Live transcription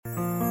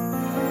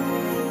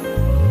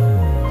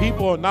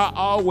People are not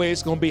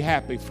always going to be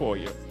happy for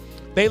you.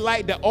 They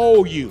like to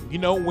owe you,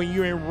 when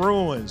you're in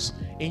ruins,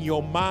 in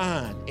your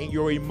mind, in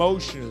your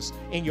emotions,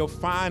 in your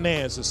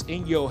finances,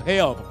 in your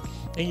health,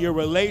 in your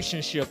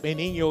relationship, and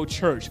in your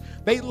church.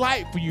 They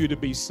like for you to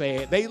be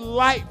sad. They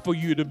like for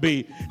you to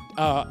be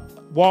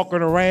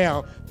walking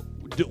around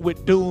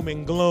with doom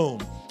and gloom.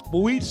 But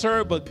we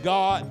serve a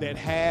God that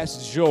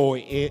has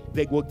joy,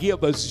 that will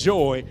give us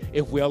joy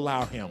if we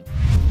allow him.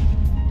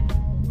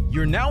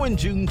 You're now in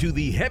tune to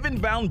the Heaven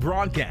Bound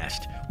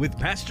broadcast with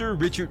Pastor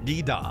Richard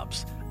D.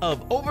 Dobbs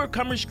of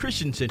Overcomers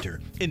Christian Center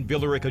in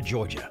Billerica,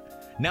 Georgia.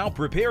 Now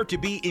prepare to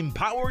be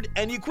empowered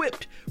and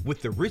equipped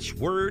with the rich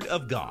word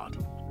of God.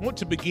 I want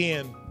to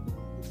begin,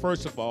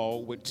 first of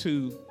all, with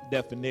two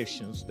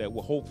definitions that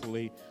will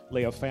hopefully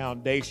lay a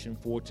foundation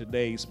for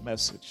today's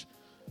message.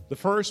 The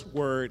first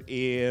word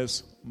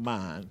is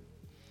mind.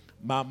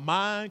 My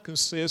mind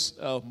consists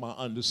of my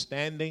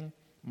understanding,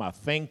 my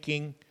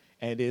thinking,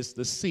 and is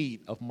the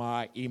seat of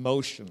my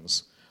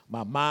emotions.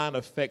 My mind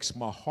affects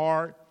my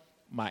heart,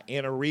 my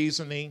inner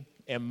reasoning,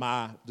 and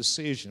my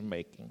decision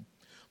making.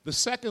 The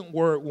second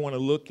word we want to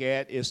look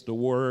at is the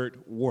word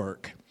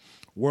work.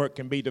 Work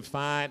can be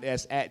defined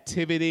as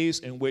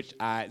activities in which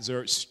I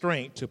exert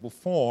strength to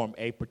perform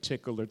a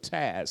particular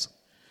task.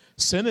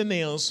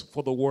 Synonyms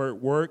for the word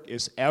work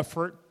is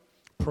effort,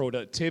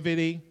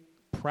 productivity,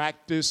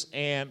 practice,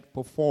 and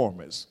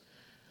performance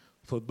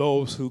for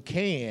those who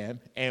can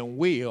and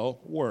will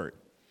work.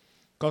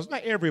 Because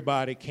not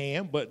everybody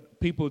can, but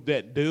people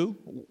that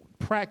do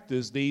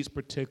practice these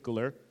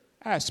particular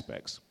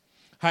aspects.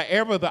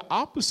 However, the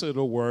opposite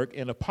of work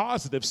in a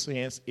positive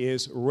sense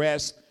is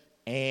rest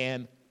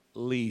and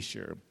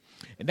leisure.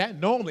 And that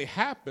normally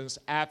happens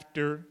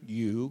after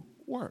you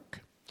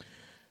work.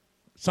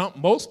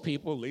 Most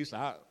people, at least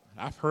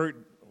I've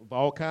heard of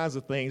all kinds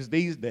of things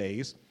these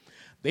days,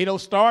 they don't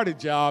start a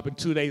job and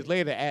 2 days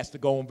later ask to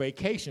go on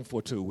vacation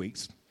for 2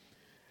 weeks.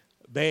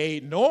 They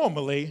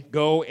normally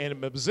go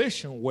in a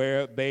position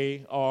where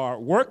they are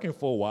working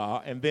for a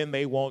while and then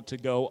they want to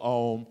go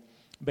on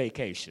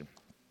vacation.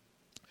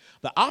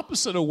 The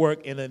opposite of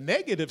work in a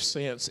negative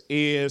sense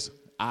is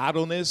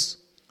idleness,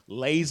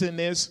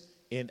 laziness,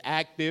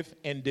 inactive,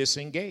 and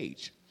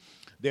disengaged.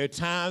 There are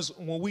times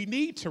when we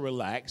need to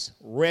relax,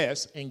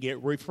 rest, and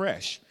get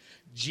refreshed.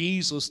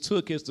 Jesus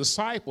took his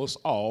disciples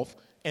off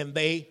and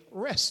they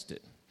rested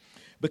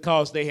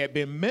because they had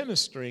been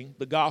ministering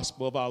the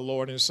gospel of our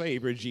Lord and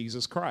Savior,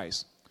 Jesus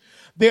Christ.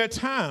 There are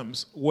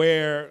times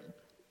where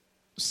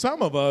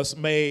some of us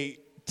may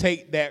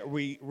take that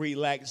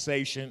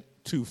relaxation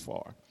too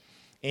far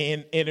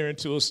and enter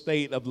into a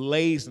state of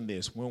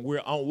laziness when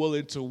we're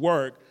unwilling to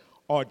work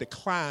or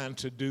decline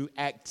to do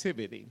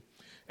activity.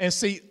 And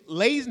see,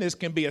 laziness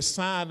can be a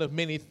sign of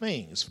many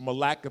things, from a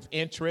lack of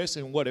interest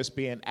in what is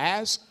being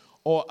asked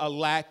or a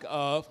lack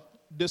of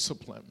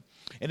discipline.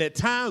 And at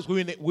times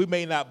we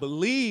may not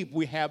believe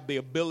we have the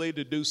ability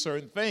to do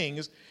certain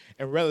things,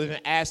 and rather than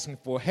asking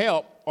for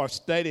help or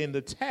studying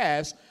the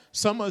task,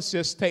 some of us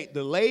just take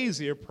the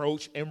lazy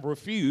approach and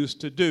refuse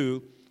to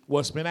do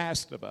what's been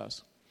asked of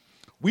us.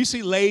 We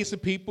see lazy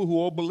people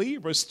who are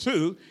believers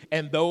too,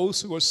 and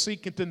those who are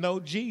seeking to know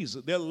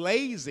Jesus. They're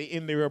lazy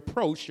in their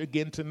approach to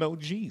getting to know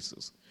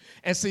Jesus.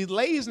 And see,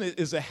 laziness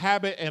is a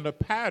habit and a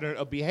pattern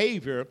of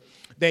behavior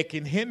that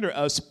can hinder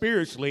us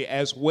spiritually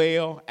as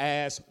well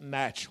as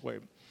naturally.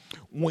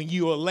 When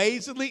you are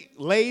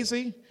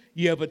lazy,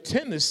 you have a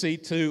tendency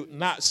to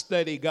not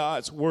study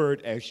God's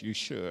word as you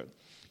should.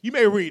 You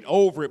may read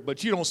over it,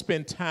 but you don't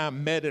spend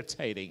time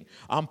meditating,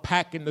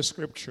 unpacking the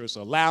scriptures,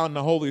 allowing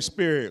the Holy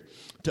Spirit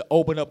to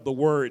open up the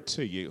word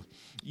to you.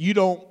 You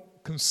don't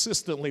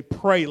consistently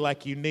pray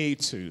like you need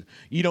to.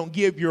 You don't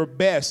give your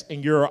best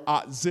in your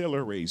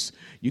auxiliaries.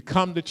 You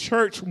come to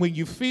church when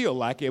you feel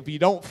like it. If you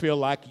don't feel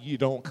like it, you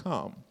don't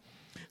come.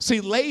 See,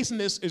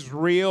 laziness is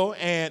real,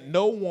 and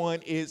no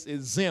one is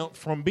exempt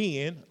from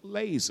being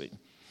lazy.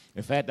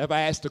 In fact, if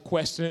I asked the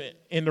question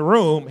in the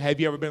room, have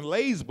you ever been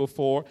lazy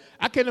before?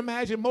 I can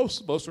imagine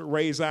most of us would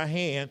raise our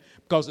hand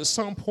because at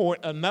some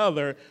point or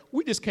another,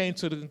 we just came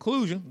to the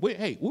conclusion,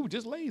 we were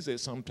just lazy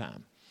at some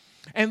time.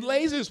 And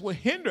laziness will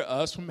hinder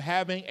us from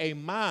having a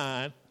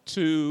mind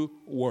to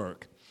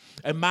work.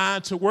 A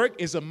mind to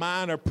work is a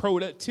mind of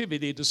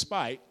productivity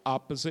despite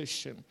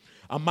opposition.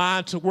 A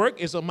mind to work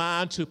is a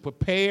mind to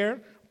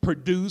prepare,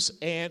 produce,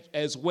 and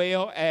as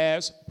well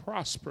as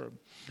prosper.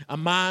 A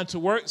mind to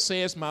work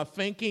says my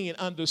thinking and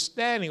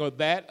understanding are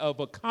that of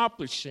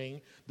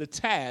accomplishing the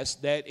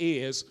task that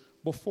is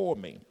before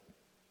me.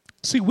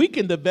 See, we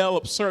can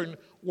develop certain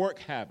work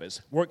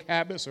habits. Work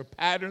habits are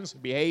patterns,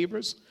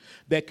 behaviors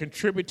that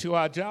contribute to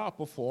our job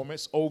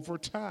performance over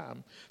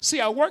time. See,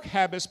 our work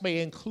habits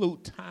may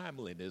include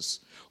timeliness,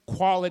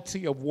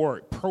 quality of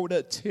work,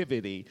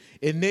 productivity,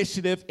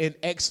 initiative, and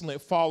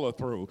excellent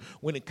follow-through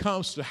when it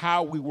comes to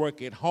how we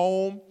work at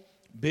home,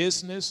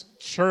 business,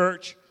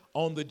 church,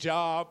 on the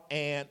job,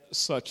 and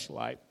such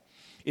like.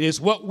 It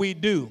is what we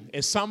do.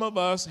 And some of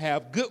us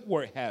have good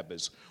work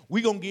habits.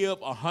 We're going to give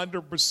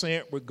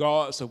 100%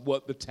 regardless of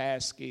what the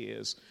task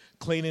is.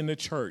 Cleaning the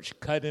church,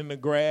 cutting the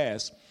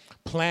grass,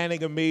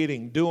 planning a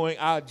meeting, doing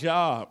our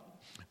job,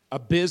 a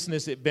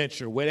business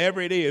adventure,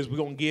 whatever it is, we're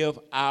going to give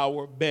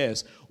our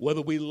best.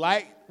 Whether we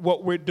like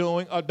what we're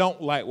doing or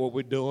don't like what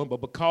we're doing,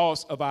 but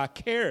because of our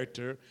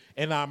character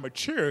and our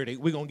maturity,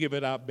 we're going to give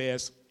it our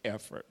best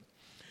effort.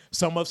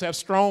 Some of us have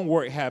strong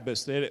work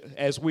habits that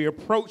as we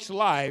approach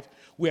life,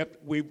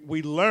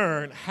 we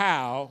learn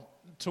how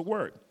to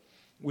work.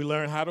 We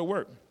learn how to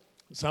work.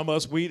 Some of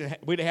us, we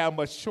didn't have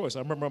much choice. I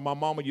remember my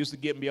mama used to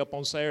get me up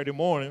on Saturday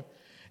morning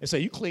and say,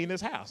 you clean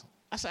this house.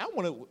 I said, I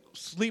want to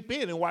sleep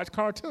in and watch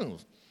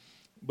cartoons.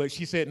 But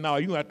she said, no,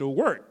 you have to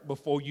work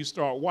before you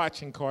start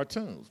watching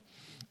cartoons.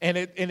 And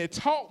it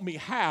taught me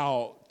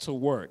how to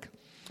work.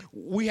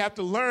 We have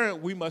to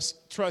learn we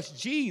must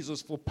trust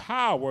Jesus for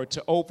power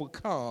to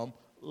overcome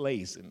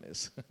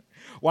laziness.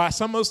 While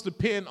some of us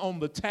depend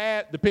on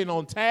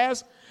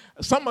tasks,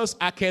 some of us,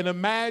 I can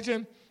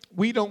imagine,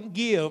 we don't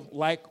give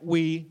like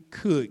we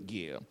could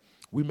give.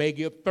 We may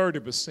give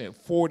 30%,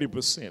 40%,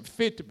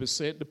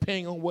 50%,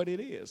 depending on what it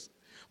is.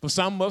 For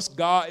some of us,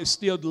 God is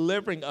still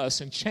delivering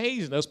us and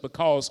changing us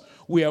because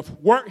we have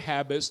work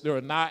habits that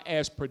are not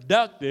as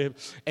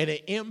productive, and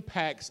it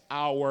impacts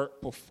our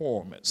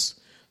performance.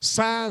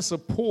 Signs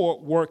of poor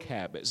work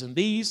habits, and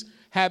these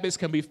habits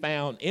can be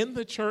found in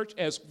the church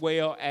as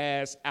well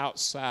as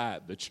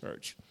outside the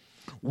church.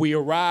 We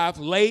arrive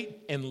late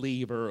and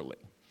leave early.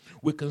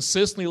 We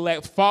consistently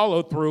lack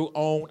follow-through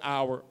on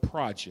our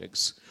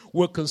projects.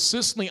 We're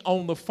consistently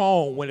on the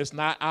phone when it's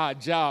not our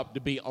job to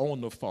be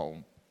on the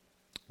phone.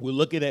 We're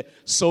looking at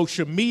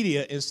social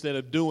media instead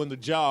of doing the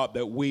job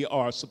that we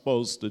are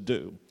supposed to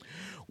do.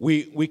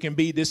 We can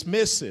be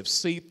dismissive,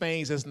 see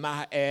things as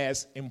not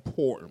as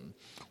important.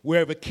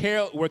 We're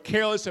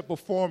careless at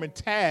performing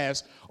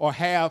tasks or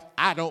have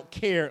I don't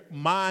care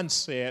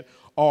mindset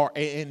or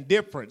an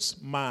indifference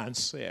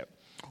mindset.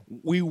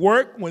 We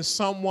work when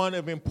someone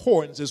of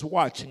importance is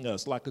watching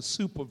us, like a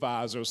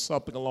supervisor or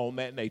something along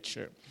that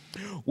nature.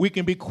 We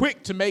can be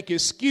quick to make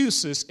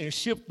excuses and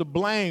shift the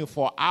blame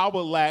for our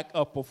lack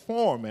of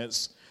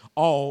performance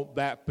on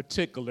that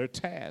particular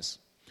task.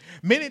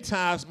 Many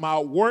times my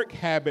work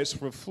habits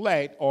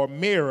reflect or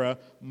mirror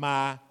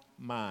my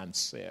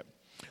mindset.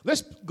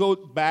 Let's go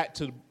back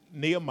to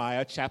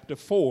Nehemiah chapter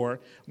 4.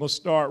 We'll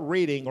start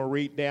reading or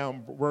read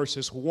down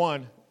verses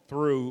 1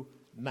 through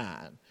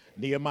 9.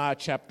 Nehemiah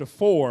chapter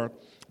 4,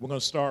 we're going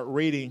to start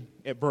reading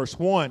at verse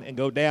 1 and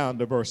go down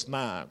to verse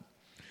 9.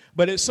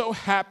 But it so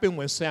happened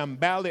when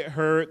Sanballat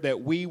heard that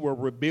we were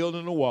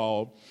rebuilding the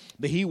wall,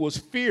 that he was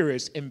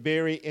furious and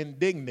very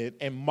indignant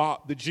and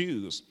mocked the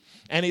Jews.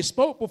 And he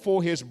spoke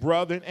before his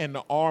brethren and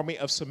the army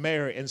of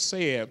Samaria and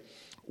said,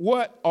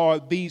 what are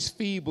these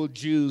feeble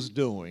Jews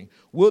doing?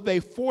 Will they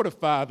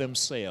fortify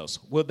themselves?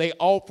 Will they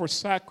offer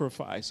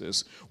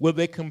sacrifices? Will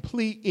they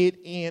complete it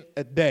in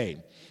a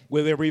day?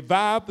 Will they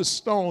revive the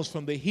stones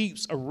from the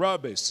heaps of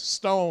rubbish,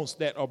 stones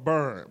that are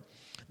burned?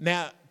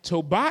 Now,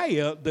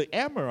 Tobiah the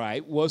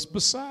Amorite was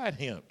beside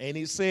him, and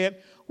he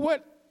said,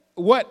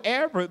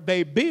 whatever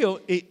they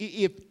build,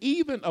 if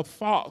even a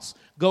fox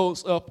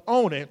goes up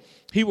on it,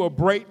 he will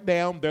break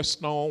down their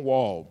stone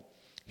wall.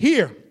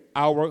 Hear,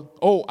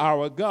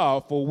 our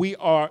God, for we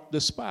are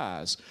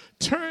despised.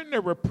 Turn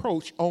their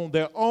reproach on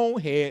their own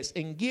heads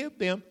and give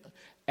them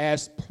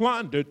as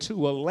plunder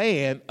to a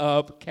land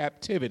of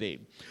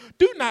captivity.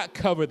 Do not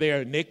cover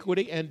their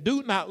iniquity, and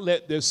do not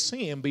let their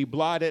sin be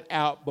blotted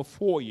out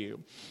before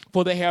you,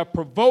 for they have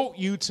provoked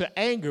you to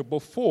anger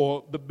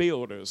before the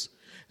builders.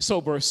 So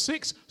verse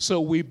 6,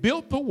 so we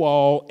built the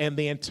wall, and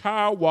the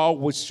entire wall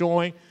was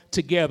joined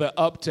together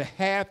up to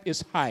half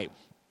its height,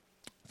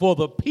 for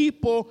the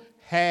people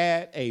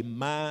had a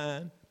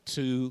mind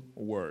to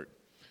work.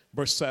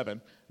 Verse 7,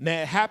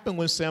 now it happened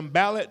when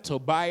Sanballat,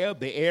 Tobiah,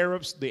 the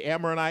Arabs, the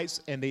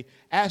Ammonites, and the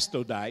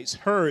Ashdodites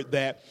heard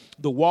that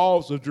the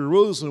walls of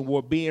Jerusalem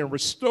were being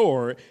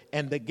restored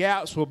and the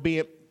gaps were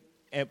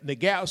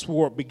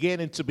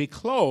beginning to be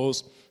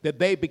closed, that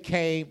they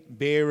became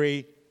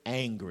very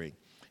angry.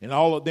 And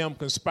all of them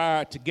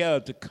conspired together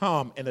to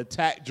come and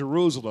attack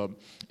Jerusalem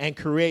and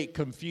create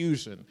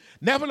confusion.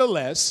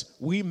 Nevertheless,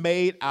 we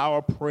made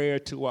our prayer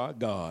to our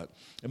God.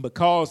 And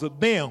because of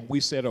them, we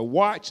set a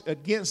watch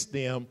against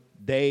them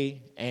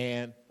day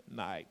and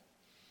night.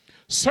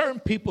 Certain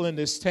people in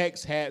this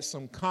text had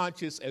some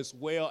conscious as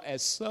well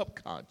as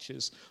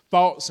subconscious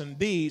thoughts and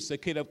deeds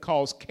that could have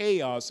caused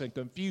chaos and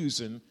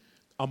confusion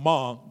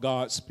among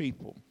God's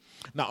people.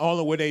 Not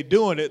only were they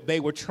doing it, they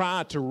were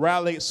trying to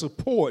rally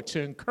support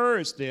to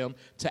encourage them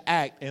to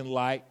act in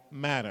like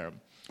manner.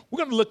 We're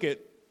going to look at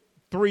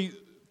three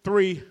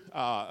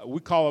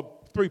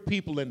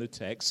people in the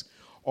text,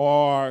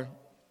 or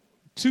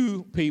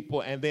two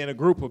people and then a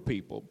group of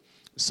people.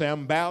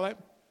 Sanballat,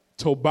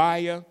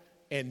 Tobiah,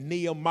 and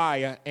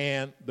Nehemiah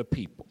and the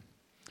people.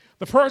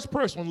 The first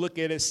person we'll look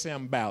at is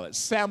Sanballat.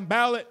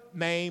 Sanballat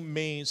name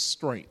means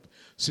strength,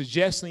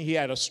 suggesting he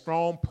had a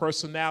strong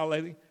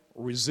personality,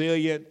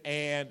 resilient,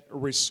 and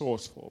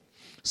resourceful.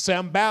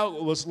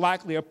 Sanballat was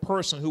likely a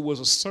person who was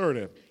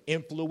assertive,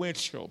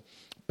 influential,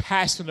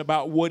 passionate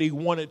about what he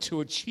wanted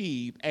to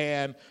achieve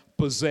and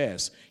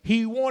possess.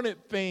 He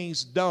wanted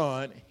things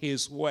done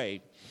his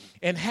way.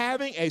 And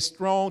having a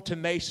strong,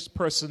 tenacious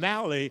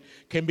personality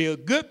can be a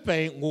good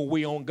thing when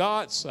we're on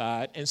God's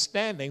side and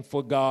standing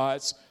for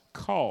God's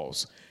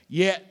cause.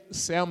 Yet,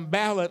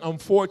 Sanballat,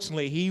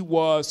 unfortunately, he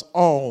was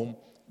on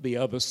the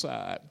other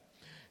side.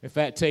 In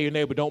fact, tell your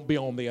neighbor, don't be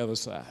on the other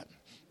side.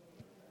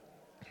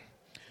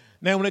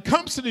 Now, when it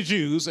comes to the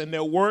Jews and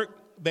their work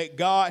that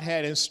God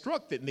had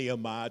instructed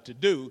Nehemiah to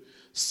do,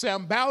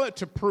 Sanballat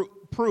to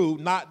prove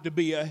not to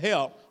be a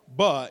help,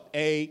 but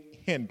a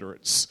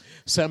hindrance.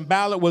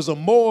 Sanballat was a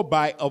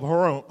Moabite of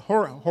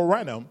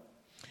Horonim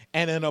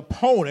and an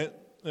opponent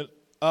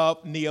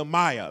of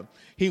Nehemiah.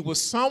 He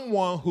was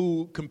someone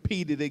who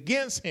competed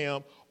against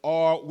him,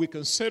 or we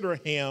consider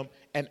him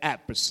an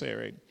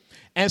adversary.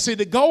 And see,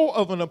 the goal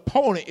of an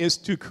opponent is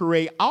to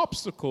create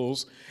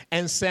obstacles,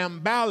 and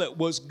Sanballat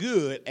was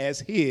good as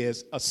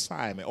his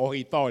assignment, or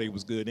he thought he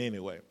was good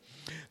anyway.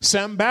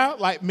 Sanballat,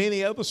 like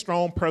many other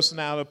strong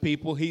personality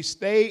people, he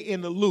stayed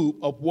in the loop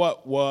of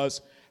what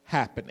was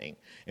happening.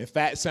 In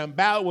fact,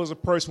 Sanballat was a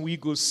person we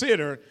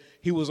consider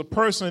he was a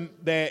person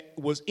that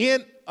was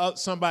in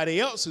somebody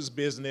else's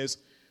business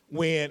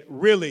when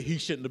really he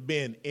shouldn't have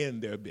been in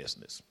their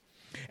business.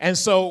 And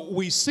so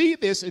we see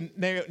this in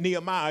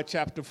Nehemiah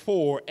chapter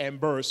 4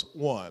 and verse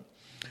 1.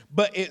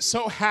 But it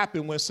so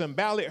happened when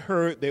Sanballat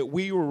heard that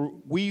we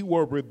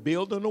were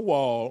rebuilding the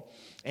wall,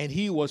 and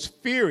he was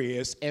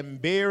furious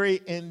and very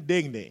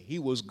indignant. He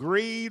was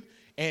grieved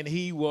and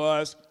he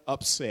was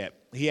upset.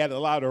 He had a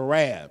lot of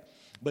wrath.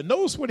 But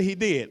notice what he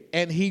did.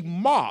 And he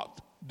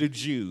mocked the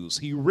Jews.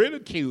 He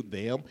ridiculed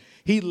them.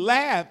 He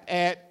laughed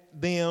at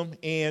them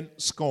in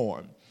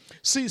scorn.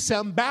 See,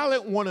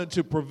 Sanballat wanted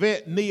to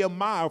prevent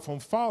Nehemiah from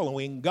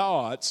following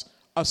God's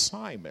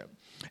assignment.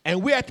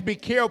 And we have to be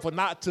careful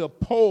not to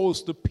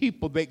oppose the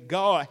people that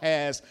God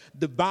has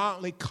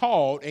divinely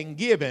called and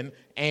given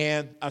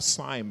an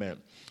assignment.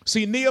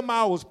 See,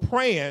 Nehemiah was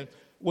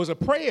a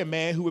praying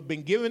man who had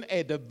been given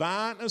a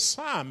divine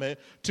assignment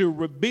to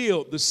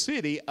rebuild the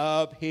city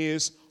of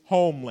his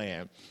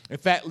homeland. In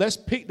fact, let's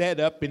pick that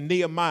up in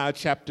Nehemiah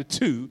chapter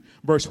 2,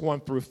 verse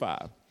 1 through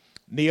 5.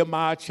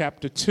 Nehemiah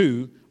chapter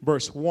 2,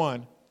 verse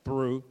 1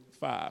 through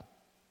 5.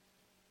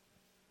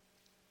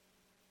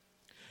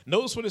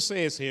 Notice what it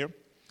says here.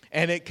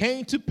 And it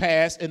came to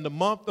pass in the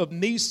month of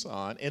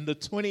Nisan, in the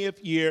 20th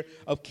year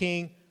of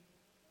King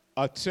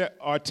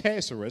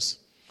Artaxerxes,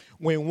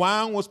 when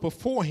wine was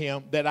before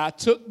him, that I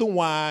took the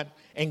wine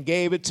and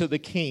gave it to the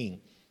king.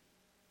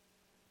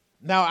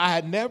 Now I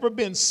had never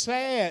been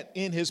sad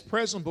in his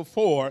presence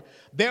before.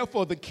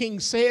 Therefore the king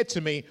said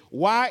to me,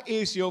 why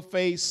is your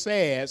face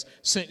sad,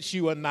 since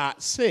you are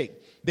not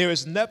sick? There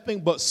is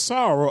nothing but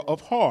sorrow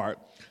of heart.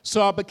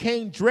 So I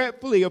became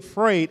dreadfully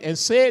afraid and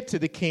said to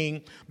the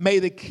king, may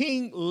the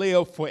king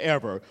live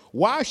forever.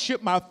 Why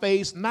should my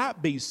face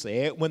not be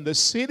sad when the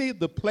city,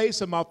 the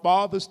place of my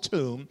father's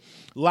tomb,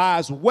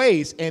 lies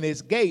waste and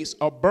its gates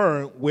are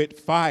burned with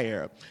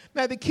fire?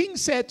 Now the king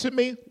said to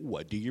me,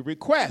 what do you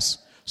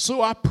request?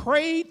 So I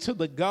prayed to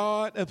the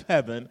God of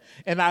heaven,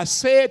 and I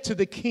said to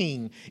the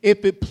king,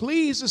 if it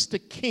pleases the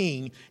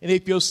king, and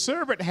if your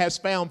servant has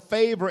found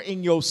favor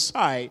in your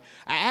sight,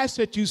 I ask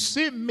that you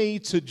send me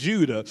to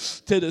Judah,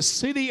 to the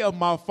city of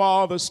my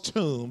father's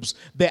tombs,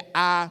 that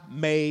I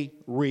may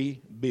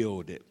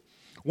rebuild it.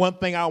 One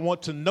thing I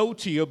want to note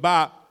to you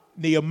about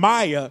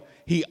Nehemiah,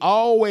 he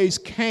always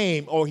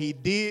came, or he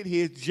did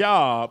his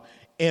job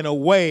in a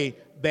way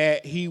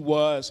that he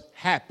was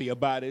happy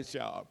about his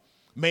job.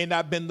 May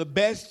not have been the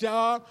best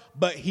job,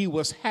 but he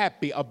was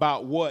happy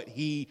about what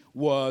he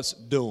was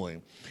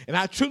doing. And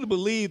I truly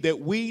believe that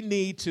we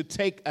need to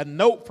take a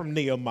note from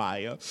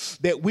Nehemiah,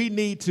 that we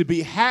need to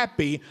be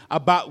happy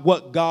about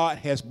what God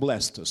has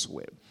blessed us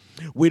with.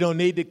 We don't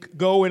need to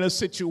go in a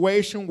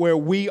situation where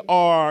we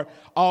are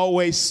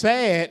always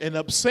sad and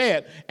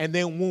upset, and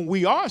then when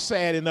we are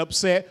sad and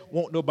upset,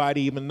 won't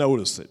nobody even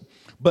notice it.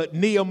 But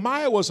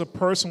Nehemiah was a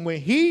person,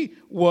 when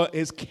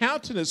his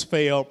countenance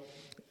fell,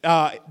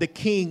 the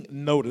king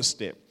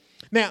noticed it.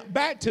 Now,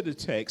 back to the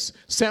text.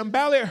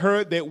 Sanballat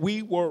heard that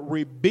we were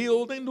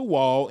rebuilding the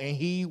wall, and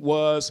he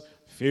was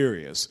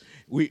furious.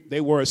 They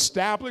were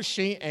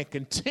establishing and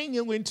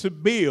continuing to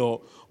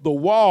build the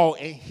wall,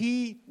 and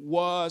he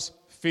was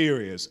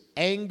furious,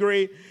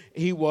 angry.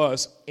 He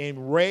was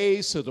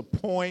enraged to the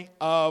point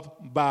of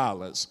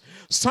violence.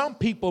 Some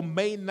people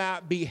may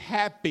not be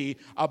happy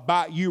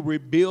about you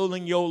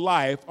rebuilding your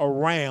life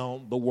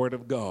around the Word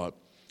of God.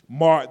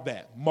 Mark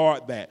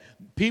that.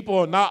 People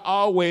are not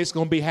always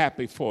going to be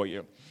happy for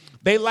you.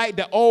 They like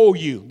to owe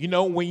you,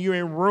 when you're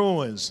in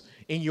ruins,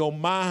 in your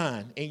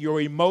mind, in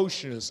your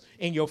emotions,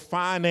 in your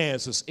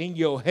finances, in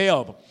your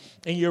health,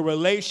 in your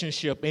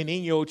relationship, and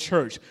in your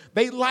church.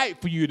 They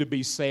like for you to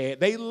be sad.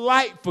 They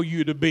like for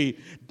you to be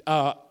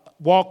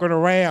walking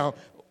around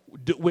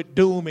with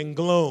doom and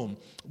gloom.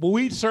 But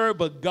we serve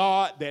a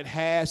God that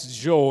has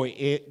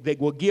joy, that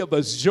will give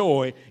us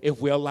joy if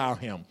we allow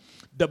him.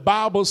 The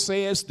Bible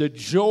says the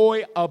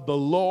joy of the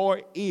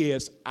Lord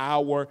is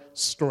our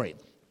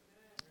strength.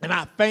 And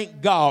I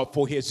thank God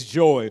for his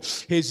joy.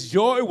 His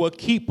joy will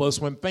keep us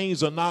when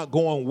things are not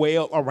going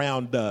well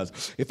around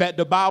us. In fact,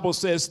 the Bible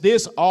says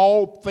this,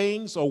 all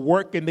things are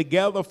working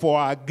together for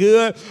our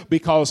good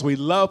because we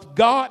love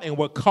God and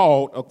we're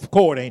called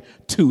according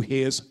to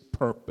his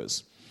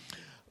purpose.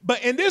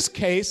 But in this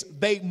case,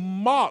 they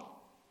mocked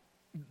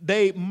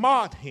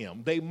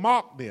him. They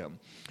mocked them.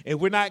 If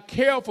we're not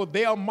careful,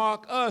 they'll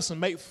mock us and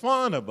make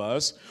fun of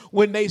us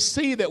when they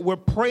see that we're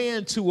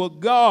praying to a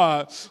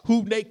God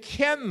whom they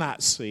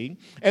cannot see,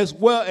 as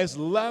well as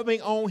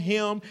loving on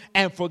him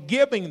and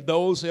forgiving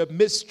those who have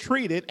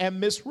mistreated and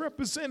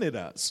misrepresented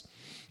us.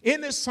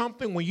 Isn't it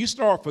something when you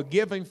start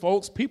forgiving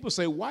folks, people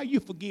say, why you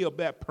forgive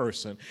that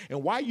person?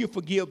 And why you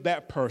forgive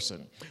that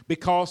person?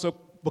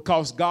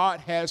 Because God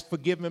has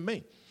forgiven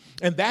me.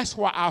 And that's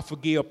why I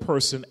forgive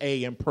person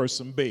A and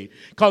person B.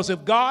 Because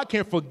if God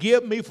can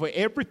forgive me for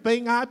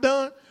everything I've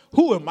done,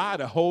 who am I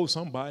to hold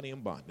somebody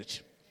in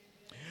bondage?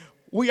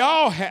 We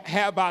all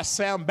have our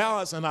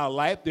Sanballats in our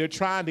life. They're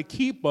trying to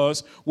keep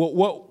us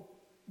with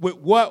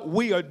what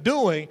we are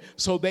doing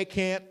so they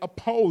can't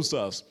oppose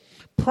us.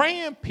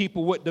 Praying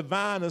people with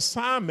divine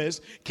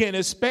assignments can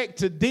expect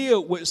to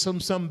deal with some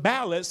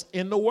Sanballats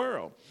in the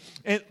world.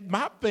 And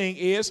my thing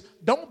is,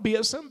 don't be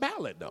a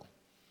Sanballat, though.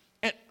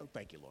 And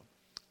thank you, Lord.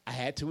 I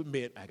had to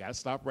admit, I got to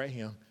stop right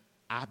here.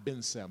 I've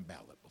been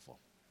Sanballat before.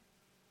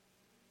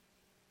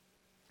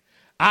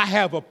 I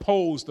have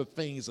opposed the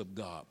things of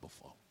God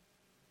before.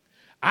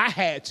 I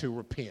had to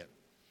repent.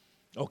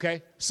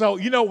 Okay? So,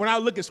 when I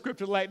look at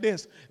scripture like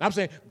this, I'm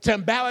saying,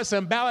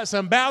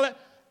 Sanballat,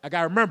 I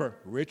got to remember,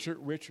 Richard.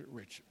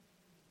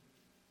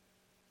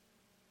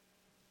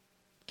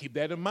 Keep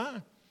that in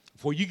mind.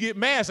 Before you get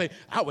mad, say,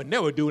 I would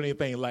never do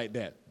anything like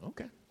that.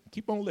 Okay,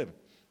 keep on living.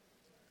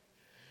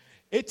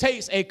 It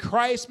takes a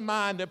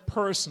Christ-minded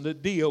person to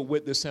deal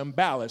with the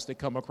Sanballats that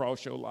come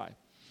across your life.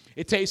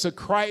 It takes a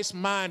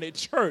Christ-minded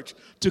church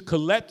to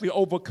collectively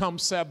overcome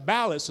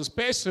Sanballats,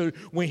 especially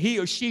when he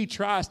or she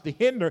tries to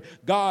hinder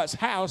God's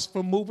house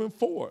from moving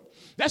forward.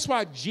 That's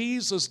why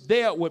Jesus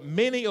dealt with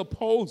many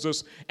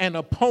opposers and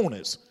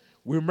opponents.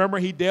 We remember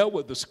he dealt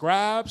with the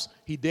scribes,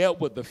 he dealt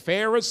with the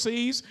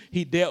Pharisees,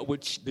 he dealt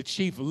with the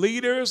chief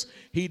leaders,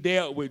 he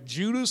dealt with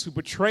Judas who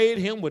betrayed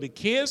him with a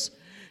kiss.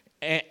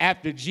 And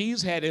after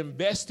Jesus had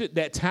invested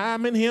that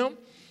time in him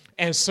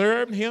and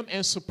served him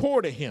and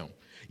supported him.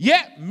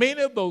 Yet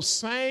many of those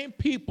same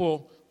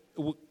people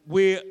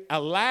will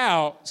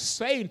allow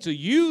Satan to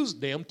use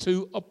them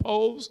to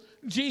oppose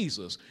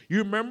Jesus. You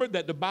remember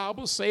that the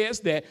Bible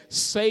says that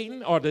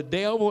Satan or the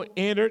devil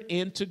entered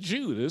into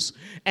Judas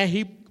and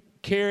he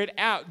carried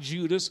out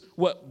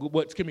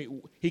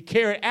he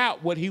carried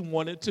out what he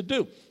wanted to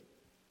do.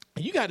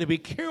 You got to be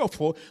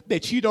careful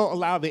that you don't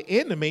allow the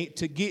enemy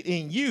to get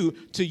in you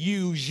to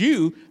use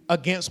you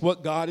against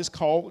what God has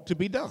called to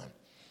be done.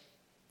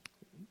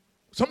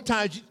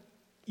 Sometimes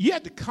you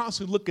have to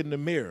constantly look in the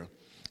mirror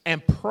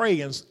and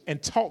pray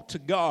and talk to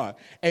God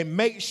and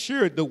make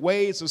sure the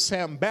ways of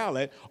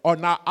Sanballat are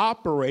not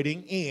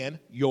operating in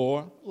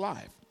your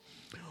life.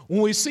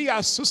 When we see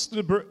our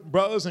sister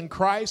brothers in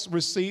Christ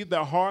receive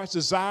their heart's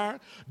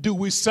desire, do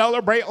we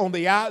celebrate on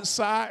the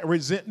outside and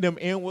resent them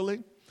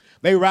inwardly?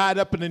 They ride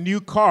up in a new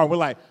car, and we're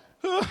like,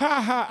 oh,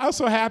 ha, I'm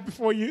so happy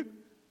for you.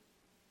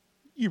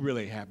 You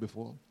really ain't happy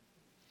for them.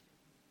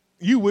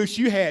 You wish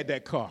you had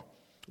that car.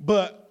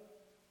 But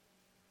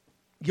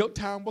your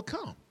time will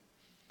come.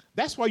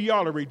 That's why you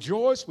ought to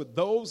rejoice with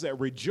those that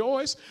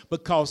rejoice,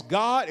 because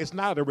God is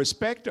not a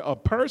respecter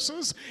of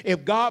persons.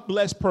 If God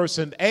bless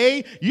person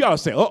A, you ought to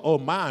say,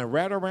 mine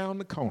right around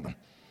the corner.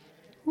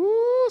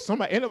 Ooh,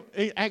 somebody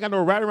ain't got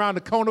no right around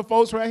the corner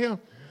folks right here.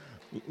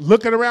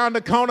 Looking around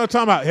the corner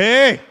talking about,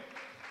 hey,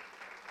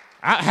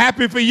 I'm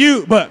happy for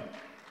you, but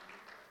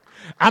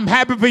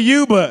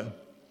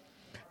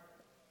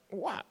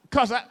why?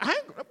 Because why am I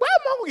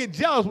going to get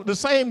jealous with the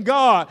same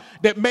God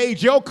that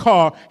made your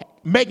car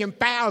making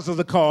thousands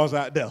of cars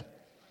out there?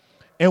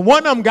 And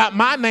one of them got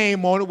my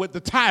name on it with the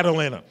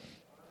title in it.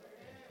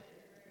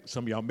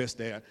 Some of y'all missed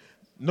that.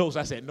 Notice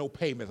I said no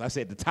payments. I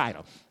said the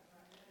title.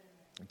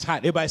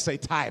 Everybody say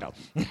title.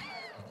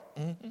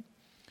 Mm-hmm.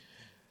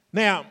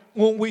 Now,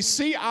 when we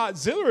see our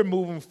auxiliary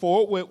moving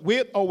forward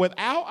with or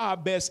without our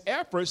best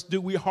efforts,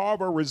 do we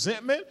harbor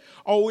resentment,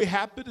 or are we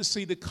happy to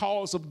see the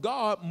cause of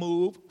God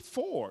move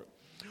forward?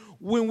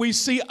 When we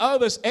see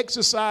others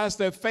exercise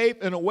their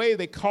faith in a way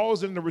that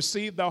causes them to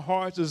receive their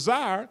heart's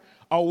desire,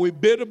 are we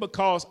bitter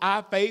because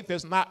our faith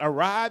has not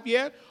arrived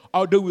yet,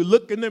 or do we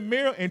look in the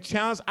mirror and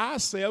challenge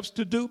ourselves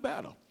to do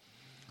better?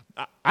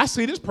 I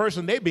see this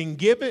person, they've been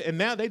giving, and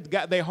now they've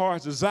got their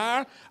heart's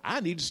desire. I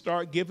need to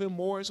start giving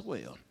more as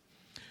well.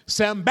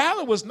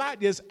 Sanballat was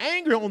not just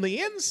angry on the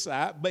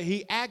inside, but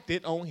he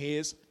acted on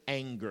his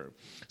anger.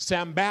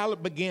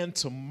 Sanballat began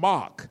to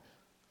mock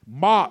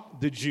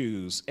mock the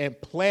Jews, and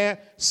plant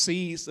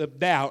seeds of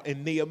doubt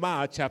in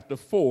Nehemiah chapter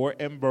 4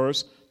 and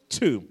verse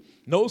 2.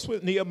 Notice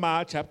what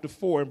Nehemiah chapter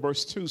 4 and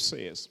verse 2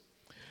 says.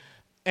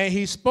 And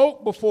he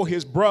spoke before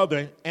his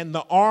brethren and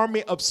the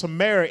army of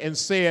Samaria and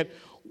said,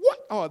 what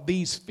are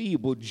these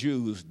feeble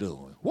Jews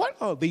doing? What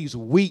are these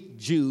weak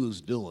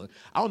Jews doing?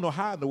 I don't know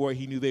how in the world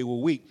he knew they were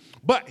weak,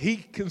 but he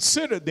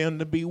considered them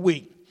to be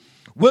weak.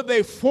 Will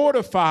they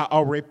fortify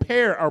or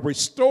repair or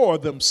restore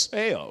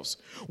themselves?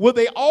 Will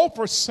they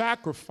offer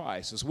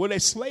sacrifices? Will they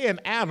slay an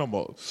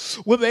animal?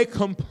 Will they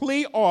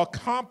complete or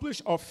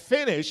accomplish or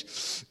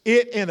finish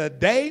it in a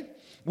day?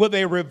 Will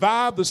they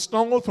revive the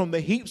stones from the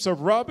heaps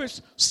of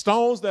rubbish,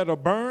 stones that are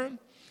burned?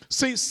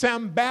 See,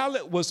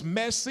 Sanballat was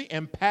messy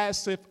and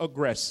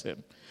passive-aggressive.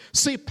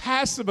 See,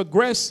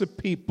 passive-aggressive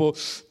people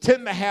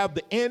tend to have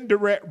the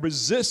indirect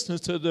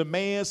resistance to the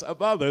demands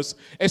of others,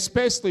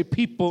 especially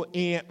people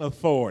in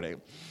authority.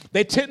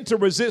 They tend to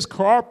resist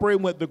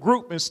cooperating with the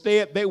group.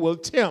 Instead, they will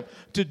attempt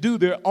to do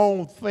their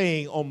own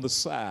thing on the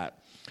side.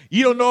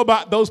 You don't know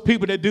about those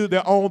people that do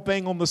their own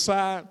thing on the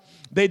side?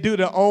 They do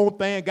their own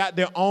thing, got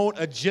their own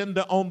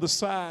agenda on the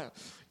side.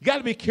 You got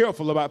to be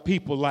careful about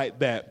people like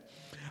that.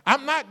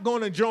 I'm not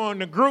going to join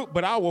the group,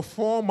 but I will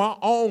form my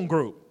own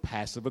group.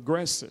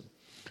 Passive-aggressive.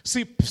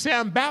 See,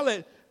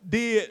 Sanballat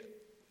did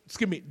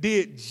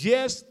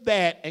just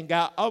that and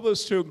got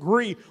others to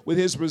agree with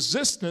his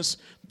resistance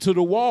to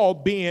the wall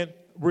being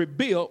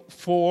rebuilt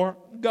for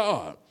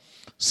God.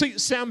 See,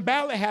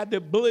 Sanballat had the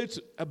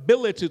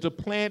ability to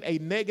plant a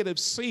negative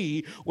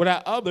seed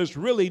without others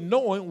really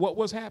knowing what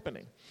was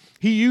happening.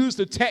 He used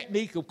the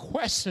technique of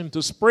question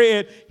to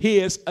spread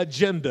his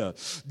agenda,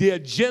 the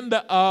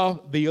agenda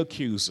of the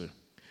accuser.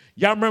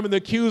 Y'all remember the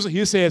accuser?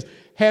 He says,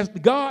 has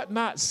God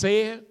not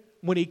said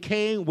when he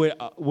came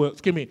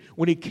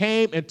when he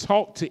came and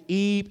talked to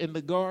Eve in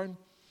the garden?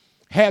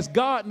 Has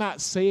God not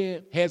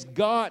said? Has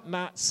God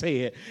not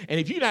said? And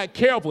if you're not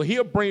careful,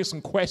 he'll bring some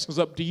questions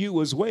up to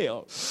you as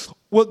well.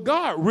 Will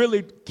God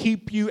really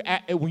keep you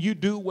when you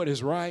do what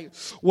is right?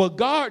 Will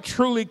God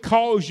truly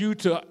cause you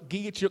to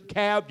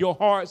have your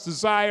heart's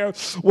desire?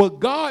 Will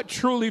God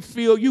truly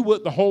fill you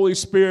with the Holy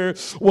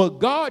Spirit? Will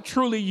God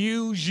truly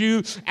use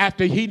you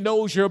after he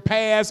knows your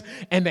past?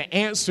 And the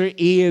answer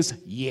is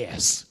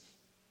yes.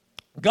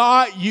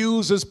 God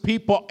uses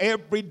people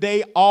every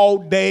day, all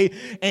day,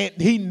 and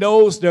he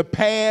knows their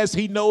past.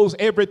 He knows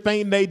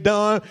everything they've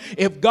done.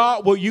 If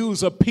God will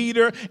use a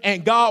Peter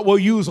and God will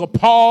use a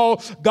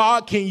Paul,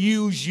 God can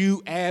use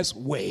you as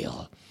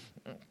well.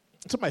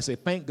 Somebody say,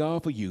 thank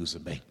God for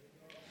using me.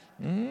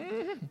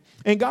 Mm-hmm.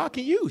 And God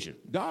can use you.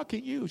 God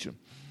can use you.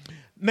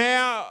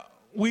 Now,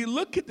 we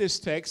look at this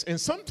text, and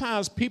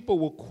sometimes people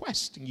will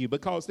question you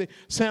because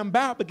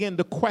Sanballat began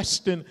to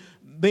question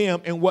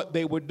them and what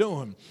they were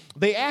doing.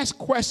 They ask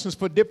questions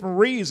for different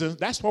reasons.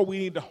 That's why we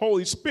need the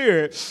Holy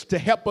Spirit to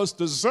help us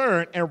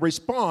discern and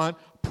respond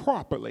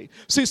properly.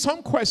 See,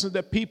 some questions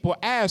that people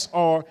ask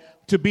are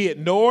to be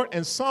ignored,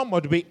 and some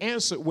are to be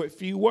answered with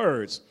few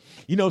words.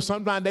 You know,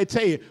 sometimes they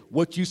tell you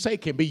what you say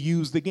can be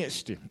used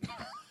against you.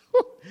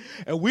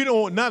 And we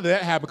don't want none of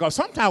that happen because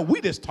sometimes we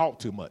just talk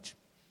too much.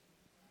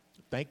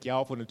 Thank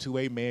y'all for the 2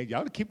 amen.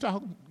 Y'all keep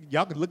talking.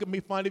 Y'all can look at me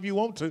funny if you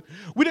want to.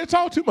 We didn't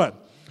talk too much.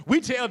 We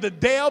tell the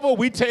devil,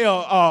 we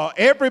tell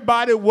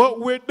everybody what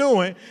we're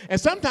doing. And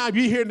sometimes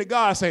you hear the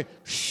God say,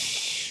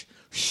 shh,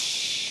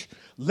 shh,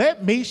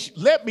 let me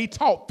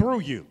talk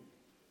through you.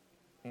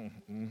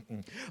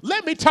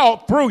 Let me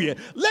talk through you.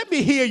 Let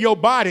me heal your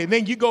body, and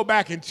then you go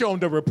back and show them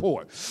the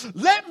report.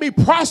 Let me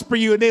prosper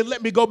you, and then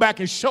let me go back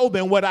and show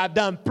them what I've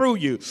done through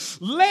you.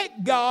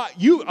 Let God,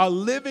 you are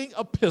living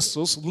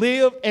epistles,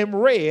 lived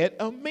and read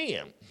of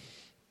men.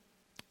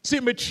 See,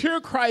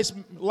 mature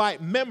Christ-like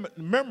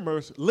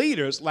members,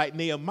 leaders like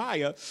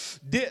Nehemiah,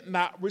 did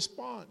not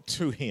respond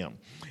to him,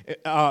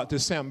 to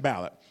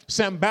Sanballat.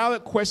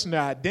 Sanballat questioned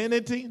their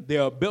identity,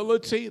 their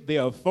ability,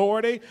 their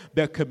authority,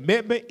 their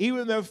commitment,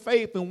 even their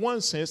faith in one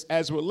sense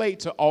as relate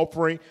to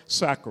offering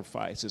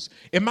sacrifices.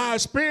 In my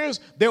experience,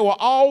 there will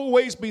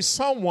always be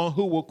someone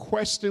who will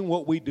question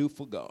what we do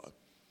for God.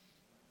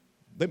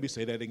 Let me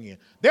say that again.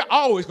 There's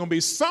always going to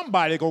be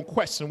somebody going to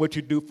question what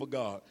you do for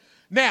God.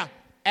 Now,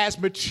 as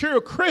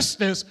mature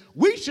Christians,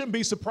 we shouldn't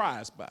be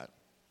surprised by it.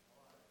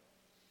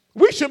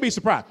 We shouldn't be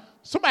surprised.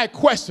 Somebody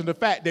question the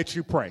fact that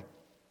you pray.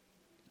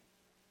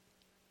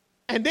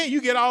 And then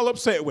you get all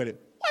upset with it.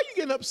 Why are you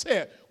getting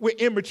upset with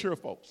immature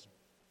folks?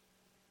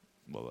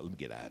 Well, let me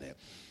get out of there.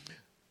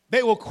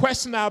 They will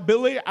question our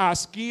ability, our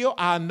skill,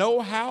 our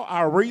know-how,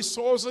 our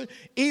resources.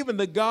 Even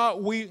the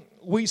God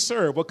we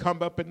serve will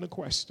come up in the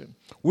question.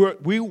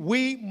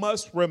 We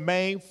must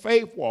remain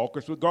faith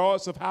walkers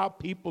regardless of how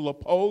people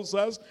oppose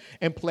us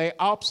and place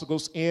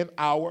obstacles in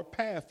our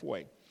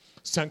pathway.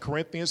 2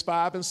 Corinthians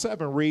 5 and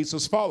 7 reads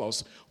as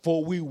follows,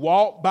 for we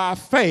walk by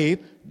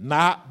faith,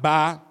 not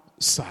by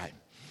sight.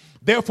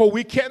 Therefore,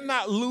 we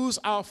cannot lose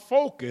our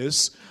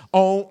focus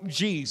on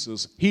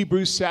Jesus.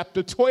 Hebrews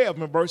chapter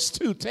 12 and verse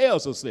 2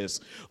 tells us this.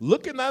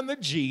 Looking unto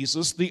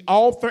Jesus, the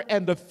author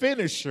and the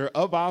finisher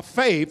of our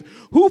faith,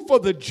 who for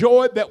the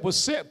joy that was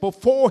set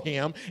before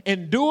him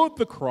endured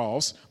the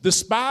cross,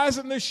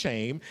 despising the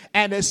shame,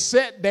 and is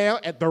set down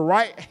at the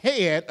right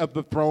hand of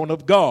the throne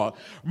of God.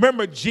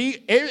 Remember,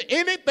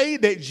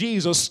 anything that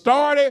Jesus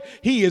started,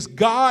 he is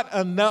God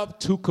enough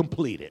to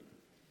complete it.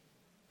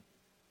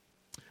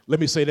 Let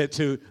me say that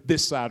to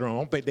this side of the room. I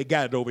don't think they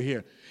got it over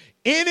here.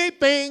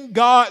 Anything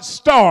God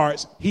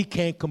starts, he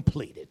can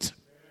complete it.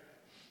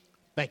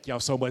 Thank y'all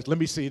so much. Let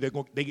me see.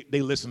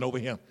 They listen over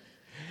here.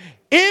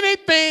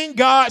 Anything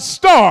God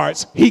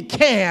starts, he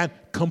can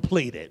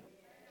complete it.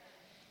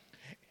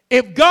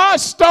 If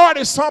God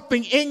started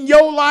something in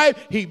your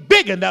life, he's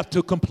big enough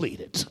to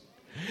complete it.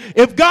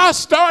 If God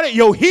started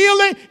your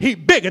healing, he's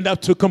big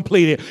enough to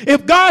complete it.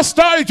 If God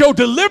started your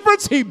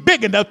deliverance, he's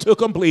big enough to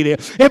complete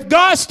it. If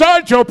God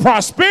started your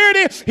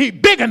prosperity, he's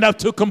big enough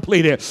to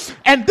complete it.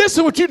 And this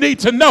is what you need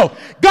to know.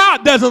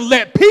 God doesn't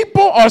let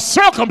people or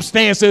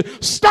circumstances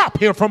stop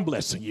him from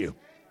blessing you.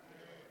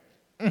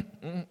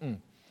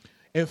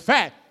 In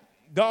fact,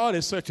 God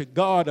is such a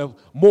God of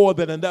more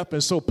than enough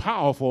and so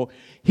powerful,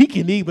 he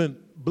can even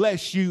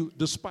bless you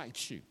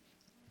despite you.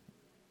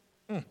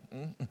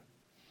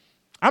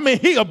 I mean,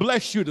 he'll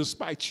bless you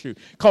despite you,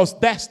 because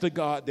that's the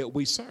God that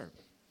we serve.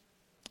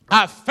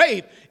 Our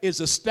faith is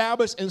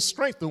established and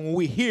strengthened when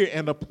we hear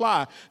and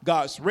apply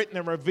God's written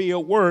and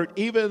revealed word,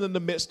 even in the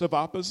midst of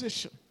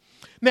opposition.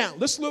 Now,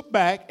 let's look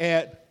back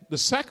at the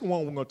second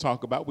one we're going to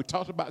talk about. We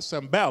talked about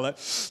Sanballat.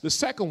 The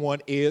second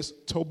one is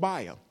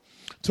Tobia.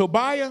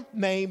 Tobiah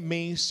name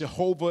means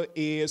Jehovah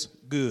is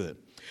good.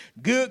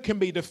 Good can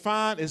be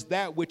defined as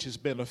that which is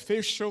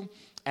beneficial,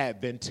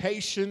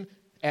 advantageous,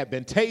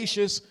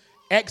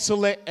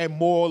 excellent, and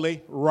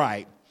morally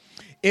right.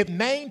 If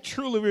name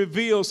truly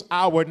reveals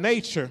our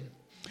nature,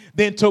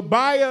 then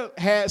Tobiah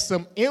has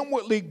some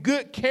inwardly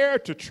good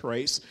character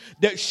traits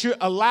that should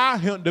allow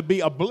him to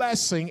be a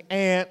blessing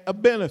and a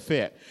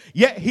benefit.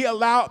 Yet he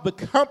allowed the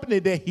company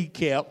that he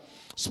kept,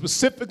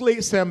 specifically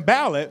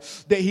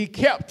Sanballat, that he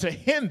kept to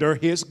hinder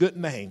his good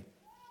name.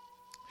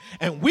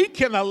 And we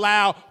can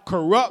allow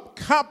corrupt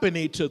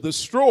company to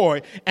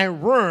destroy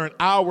and ruin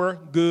our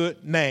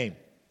good name.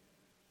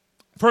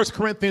 1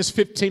 Corinthians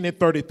 15 and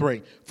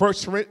 33. 1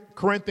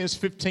 Corinthians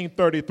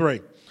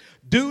 15:33.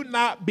 Do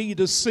not be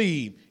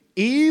deceived.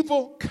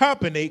 Evil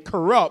company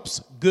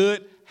corrupts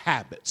good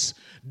habits.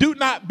 Do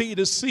not be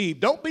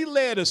deceived. Don't be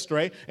led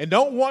astray, and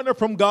don't wander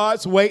from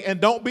God's way,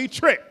 and don't be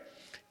tricked.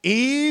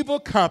 Evil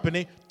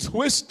company,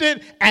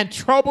 twisted and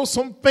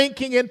troublesome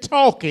thinking and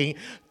talking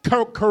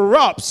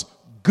corrupts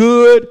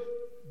good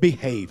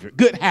behavior,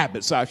 good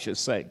habits, I should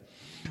say.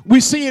 We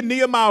see in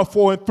Nehemiah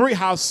 4 and 3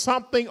 how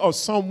something or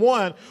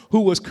someone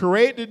who was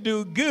created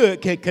to do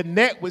good can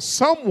connect with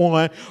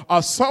someone,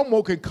 or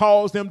someone can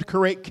cause them to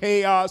create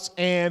chaos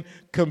and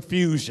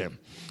confusion.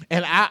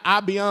 And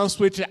I'll be honest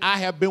with you, I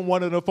have been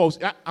one of the folks.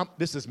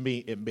 This is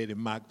me admitting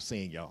my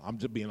sin, y'all. I'm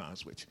just being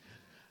honest with you.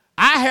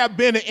 I have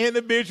been an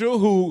individual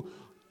who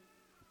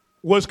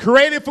was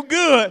created for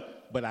good,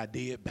 but I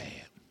did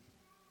bad.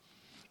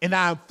 And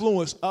I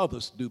influenced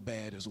others to do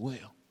bad as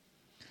well.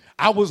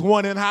 I was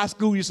one in high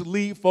school who used to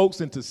lead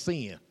folks into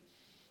sin.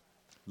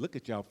 Look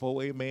at y'all,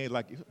 4A man,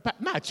 like,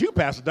 not you,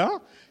 Pastor Don.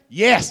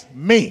 Yes,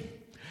 me.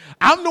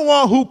 I'm the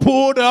one who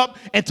pulled up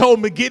and told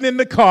me to get in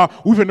the car.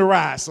 We're going to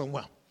ride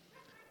somewhere.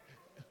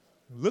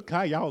 Look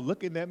how y'all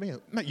looking at me.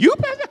 You,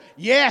 Pastor?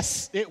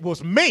 Yes, it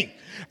was me.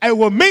 It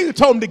was me who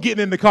told him to get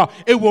in the car.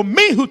 It was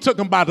me who took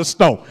him by the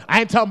store.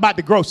 I ain't talking about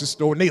the grocery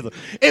store neither.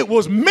 It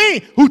was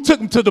me who took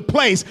him to the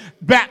place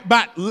back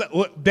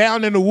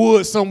down in the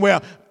woods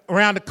somewhere,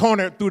 around the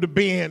corner through the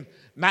bend,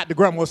 not the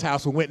grandma's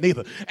house we went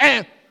neither.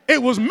 And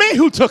it was me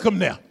who took him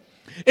there.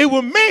 It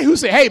was me who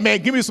said, hey,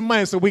 man, give me some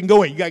money so we can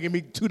go in. You got to give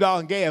me $2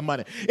 in gas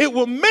money. It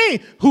was me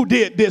who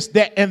did this,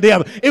 that, and the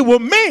other. It was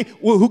me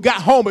who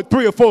got home at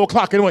 3 or 4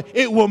 o'clock in the morning.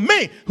 It was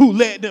me who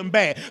led them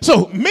bad.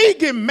 So me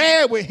getting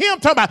mad with him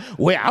talking about,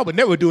 well, I would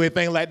never do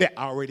anything like that.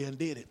 I already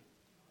did it.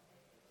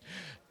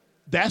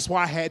 That's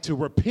why I had to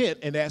repent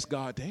and ask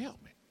God to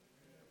help me.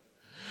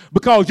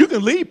 Because you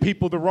can lead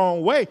people the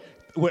wrong way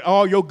with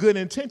all your good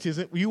intentions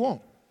that you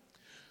want.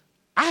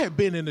 I have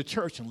been in the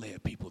church and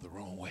led people the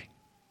wrong way.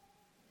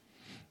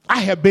 I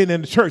have been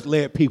in the church,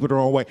 led people the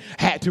wrong way.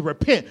 Had to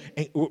repent,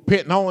 and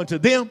repent not only to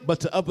them,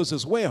 but to others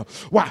as well.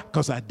 Why?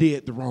 Because I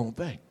did the wrong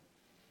thing.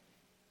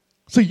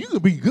 So you can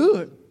be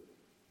good,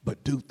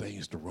 but do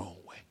things the wrong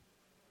way.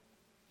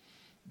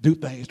 Do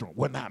things the wrong way.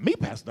 Well, not me,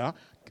 Pastor Don.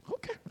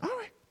 Okay, all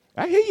right.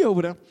 I hear you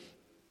over there.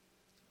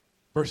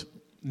 Verse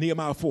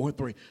Nehemiah 4 and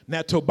 3.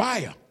 Now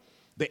Tobiah,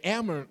 the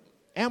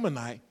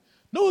Ammonite,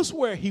 notice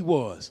where he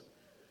was.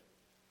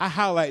 I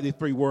highlighted the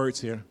 3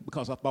 words here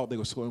because I thought they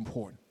were so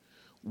important.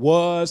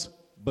 Was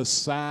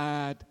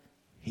beside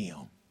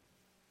him.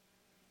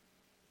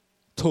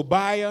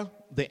 Tobiah,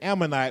 the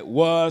Ammonite,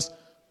 was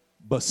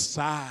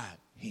beside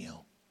him.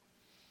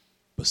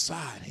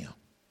 Beside him.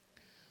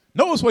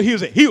 Notice what he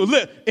was at.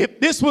 If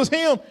this was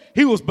him,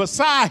 he was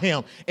beside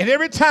him. And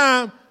every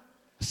time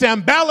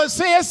Sanballat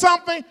said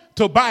something,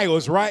 Tobiah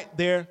was right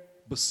there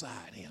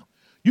beside him.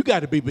 You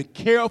got to be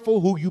careful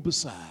who you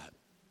beside.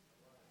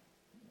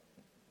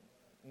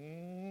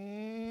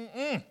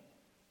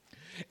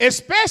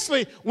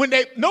 Especially when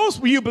they notice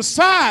where you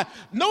beside.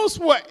 Notice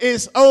what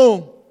is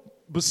on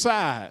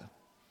beside.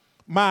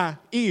 My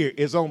ear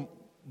is on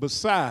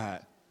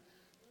beside.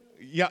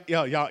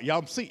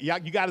 Y'all see?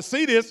 You got to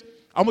see this.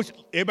 I want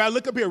you, everybody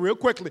look up here real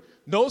quickly.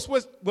 Notice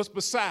what's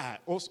beside.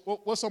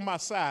 What's on my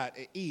side?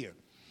 An ear.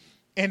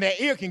 And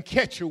that ear can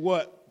catch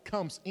what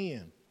comes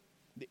in.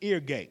 The ear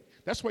gate.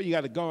 That's why you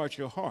got to guard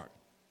your heart.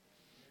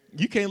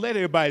 You can't let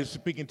everybody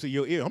speak into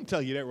your ear. I'm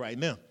telling you that right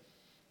now.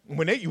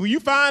 When you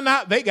find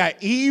out they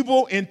got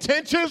evil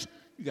intentions,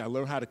 you got to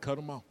learn how to cut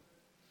them off.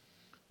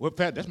 Well,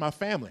 that's my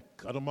family.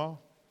 Cut them off.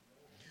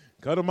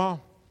 Cut them off.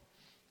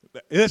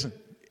 Listen,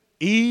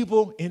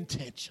 evil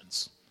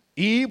intentions,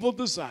 evil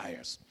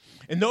desires.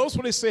 And notice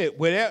what he said.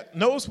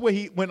 Notice what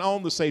he went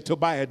on to say,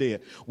 Tobiah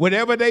did.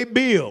 Whatever they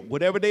build,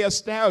 whatever they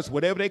establish,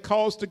 whatever they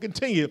cause to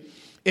continue,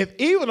 if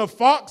even a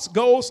fox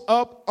goes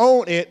up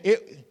on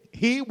it,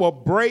 he will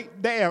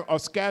break down or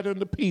scatter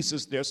into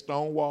pieces their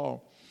stone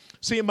wall.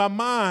 See, in my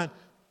mind,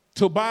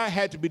 Tobiah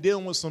had to be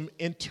dealing with some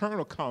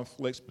internal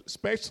conflicts,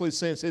 especially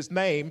since his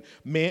name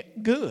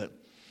meant good.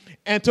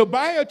 And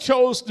Tobiah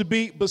chose to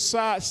be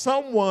beside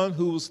someone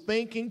whose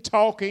thinking,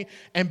 talking,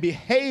 and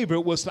behavior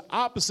was the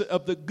opposite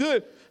of the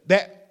good,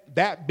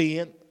 that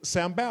being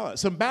Sanballat.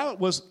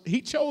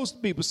 He chose to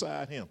be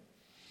beside him.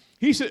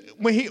 He said,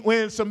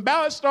 when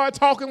Sanballat started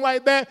talking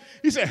like that,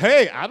 he said,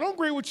 hey, I don't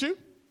agree with you.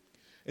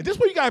 And this is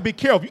where you got to be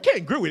careful. You can't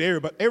agree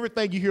with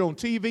everything you hear on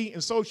TV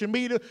and social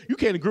media. You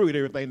can't agree with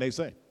everything they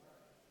say.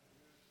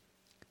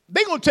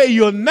 They're going to tell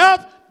you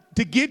enough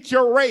to get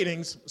your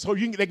ratings so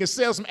they can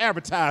sell some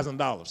advertising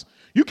dollars.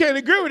 You can't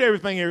agree with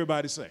everything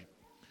everybody say.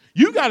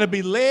 You got to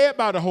be led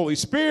by the Holy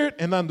Spirit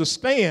and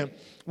understand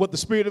what the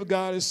Spirit of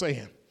God is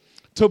saying.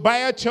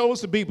 Tobiah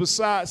chose to be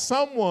beside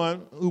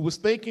someone who was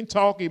thinking,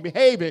 talking,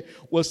 behaving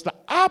was the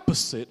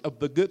opposite of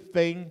the good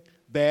thing,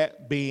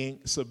 that being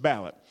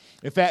Sanballat.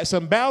 In fact,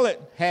 Sanballat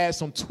had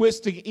some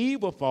twisting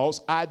evil thoughts,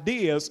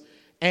 ideas,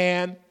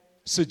 and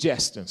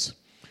suggestions.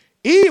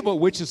 Evil,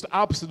 which is the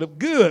opposite of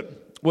good,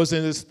 was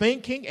in his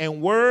thinking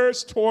and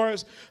words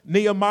towards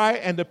Nehemiah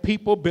and the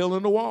people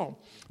building the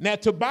wall. Now,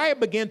 Tobiah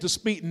began to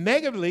speak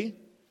negatively.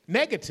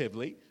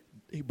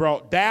 He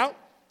brought doubt,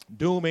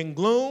 doom, and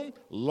gloom,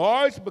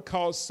 largely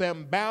because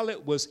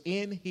Sanballat was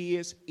in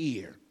his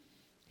ear.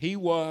 He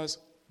was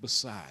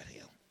beside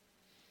him.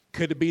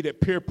 Could it be that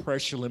peer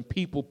pressure and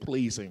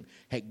people-pleasing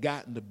had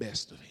gotten the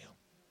best of him?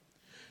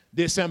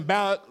 Did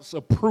Sanballat's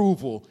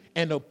approval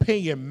and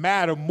opinion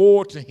matter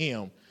more to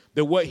him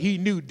than what he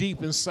knew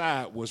deep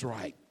inside was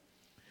right?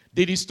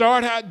 Did he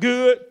start out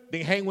good,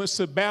 then hang with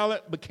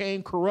Sanballat,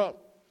 became corrupt?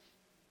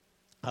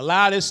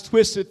 Allowed his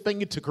twisted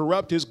thinking to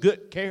corrupt his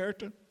good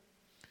character?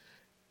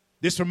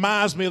 This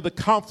reminds me of the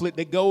conflict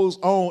that goes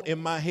on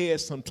in my head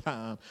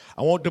sometimes.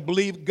 I want to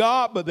believe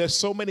God, but there's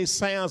so many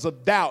sounds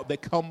of doubt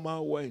that come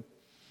my way.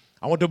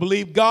 I want to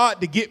believe God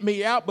to get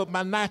me out, but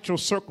my natural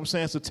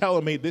circumstances are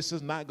telling me this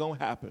is not going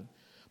to happen.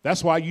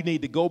 That's why you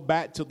need to go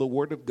back to the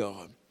Word of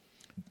God.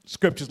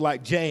 Scriptures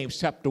like James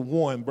chapter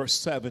 1, verse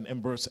 7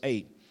 and verse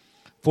 8.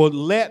 For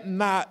let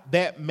not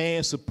that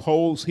man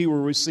suppose he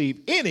will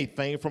receive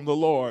anything from the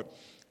Lord.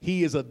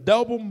 He is a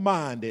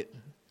double-minded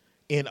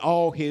in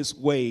all his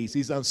ways.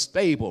 He's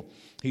unstable.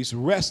 He's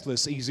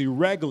restless. He's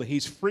irregular.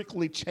 He's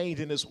frequently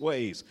changing his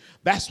ways.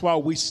 That's why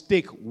we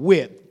stick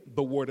with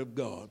the Word of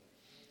God.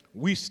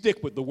 We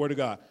stick with the Word of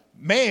God.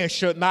 Man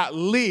should not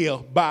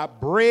live by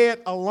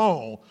bread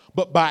alone,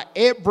 but by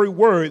every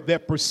word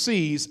that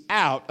proceeds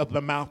out of the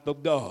mouth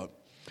of God.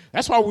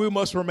 That's why we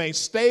must remain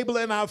stable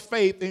in our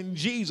faith in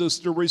Jesus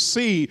to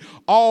receive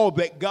all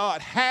that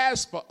God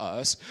has for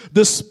us,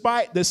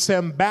 despite the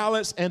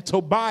Sanballats and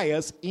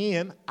Tobias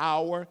in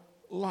our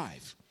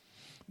life.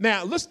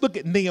 Now, let's look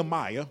at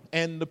Nehemiah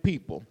and the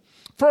people.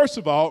 First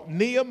of all,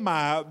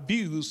 Nehemiah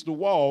views the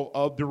wall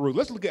of Jerusalem.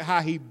 Let's look at how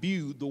he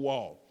viewed the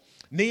wall.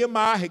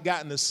 Nehemiah had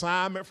gotten an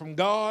assignment from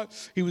God.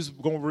 He was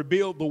going to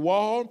rebuild the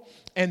wall.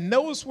 And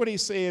notice what he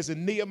says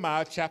in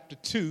Nehemiah chapter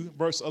 2,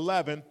 verse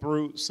 11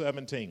 through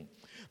 17.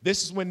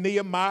 This is when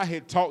Nehemiah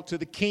had talked to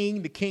the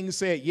king. The king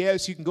said,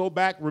 yes, you can go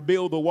back,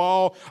 rebuild the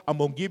wall. I'm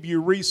going to give you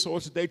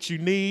resources that you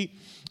need.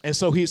 And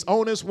so he's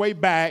on his way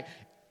back.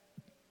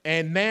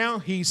 And now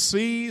he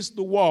sees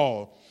the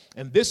wall.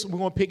 And this we're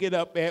going to pick it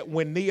up at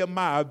when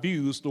Nehemiah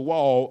views the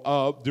wall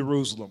of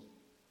Jerusalem.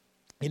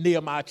 In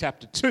Nehemiah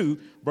chapter 2,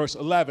 verse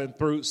 11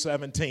 through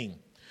 17.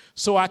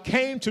 So I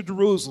came to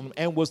Jerusalem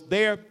and was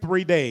there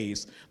 3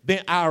 days.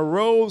 Then I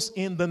arose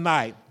in the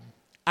night,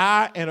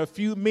 I and a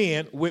few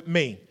men with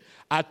me.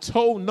 I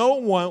told no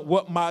one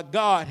what my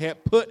God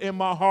had put in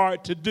my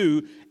heart to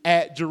do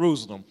at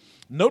Jerusalem.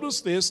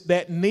 Notice this,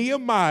 that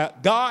Nehemiah,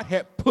 God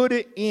had put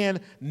it in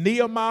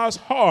Nehemiah's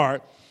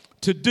heart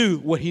to do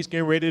what he's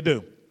getting ready to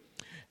do.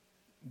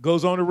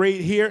 Goes on to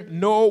read here,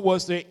 nor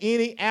was there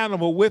any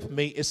animal with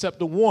me except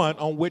the one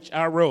on which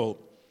I rode.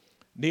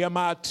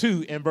 Nehemiah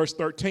 2 and verse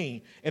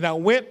 13. And I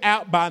went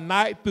out by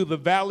night through the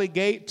valley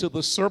gate to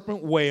the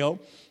serpent well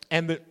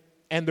and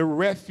the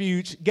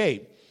refuge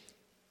gate,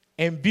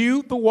 and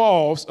viewed the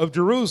walls of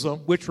Jerusalem,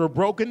 which were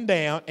broken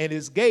down, and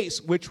its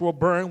gates, which were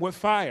burned with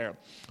fire.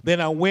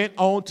 Then I went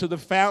on to the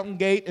fountain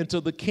gate and to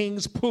the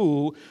king's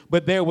pool,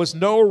 but there was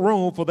no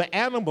room for the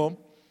animal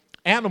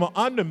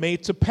under me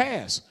to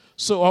pass.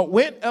 So I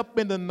went up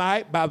in the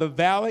night by the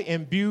valley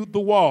and viewed the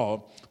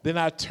wall. Then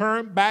I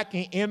turned back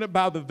and entered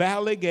by the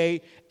valley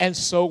gate, and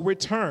so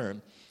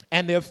returned.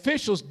 And the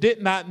officials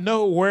did not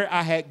know where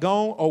I had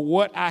gone or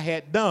what I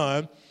had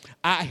done.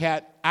 I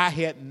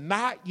had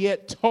not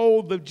yet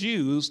told the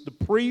Jews, the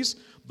priests,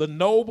 the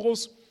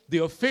nobles, the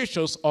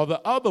officials, or the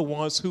other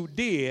ones who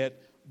did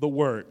the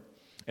work.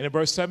 And in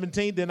verse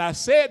 17, then I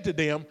said to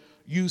them,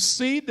 you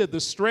see the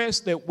distress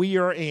that we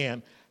are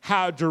in,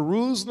 how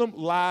Jerusalem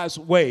lies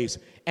waste,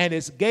 and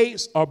its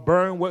gates are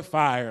burned with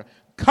fire.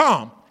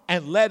 Come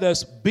and let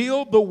us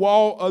build the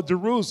wall of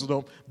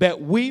Jerusalem, that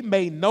we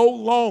may no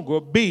longer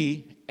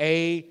be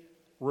a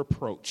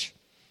reproach.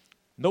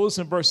 Notice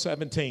in verse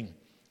 17,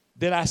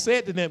 then I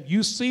said to them,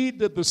 you see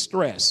the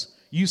distress,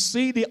 you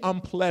see the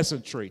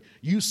unpleasantry,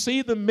 you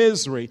see the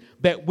misery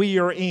that we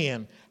are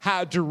in,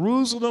 how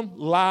Jerusalem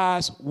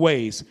lies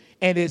waste,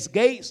 and its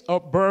gates are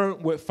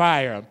burned with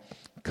fire.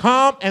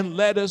 Come and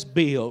let us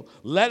build,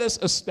 let us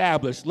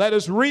establish, let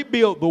us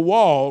rebuild the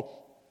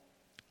wall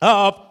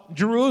of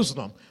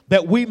Jerusalem,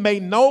 that we may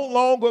no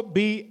longer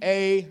be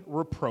a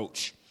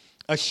reproach,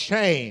 a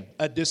shame,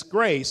 a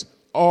disgrace,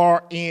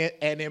 or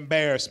an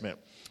embarrassment.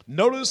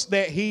 Notice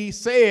that he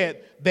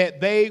said that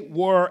they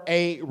were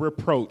a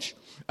reproach,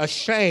 a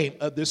shame,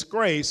 a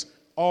disgrace,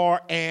 or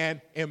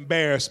an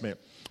embarrassment.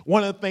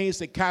 One of the things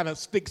that kind of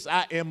sticks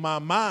out in my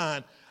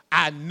mind,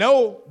 I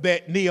know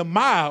that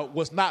Nehemiah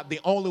was not the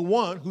only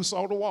one who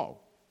saw the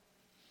wall,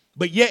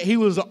 but yet he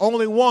was the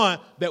only one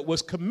that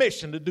was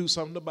commissioned to do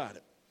something about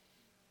it.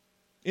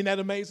 Isn't that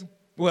amazing?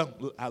 Well,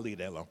 I'll leave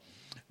that alone.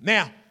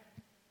 Now,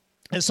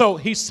 and so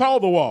he saw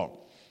the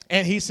wall,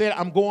 and he said,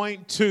 I'm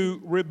going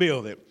to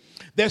rebuild it.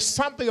 There's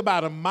something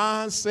about a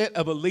mindset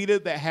of a leader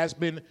that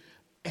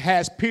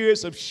has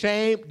periods of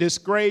shame,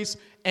 disgrace,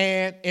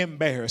 and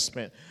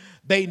embarrassment.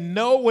 They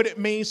know what it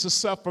means to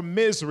suffer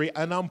misery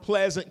and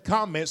unpleasant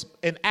comments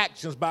and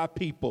actions by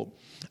people.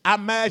 I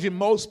imagine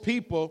most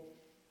people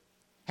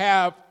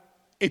have,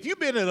 if you've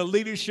been in a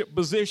leadership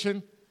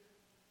position,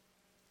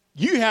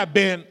 you have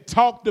been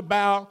talked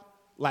about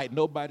like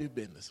nobody's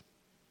business.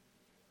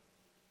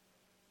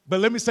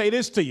 But let me say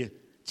this to you.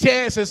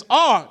 Chances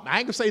are, I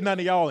ain't going to say none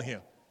of y'all in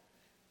here.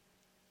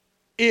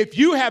 If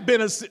you have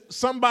been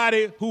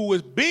somebody who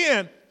has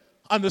been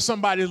under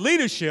somebody's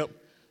leadership,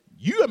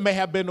 you may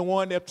have been the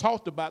one that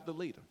talked about the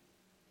leader.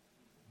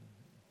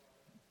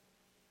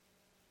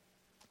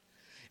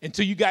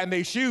 Until you got in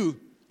their shoe,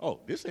 oh,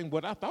 this ain't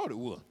what I thought it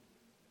was.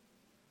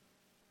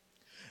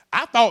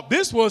 I thought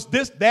this was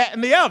this, that,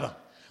 and the other.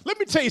 Let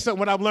me tell you something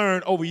what I've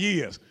learned over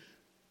years.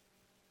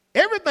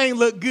 Everything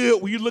looked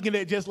good when you're looking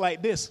at it just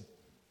like this.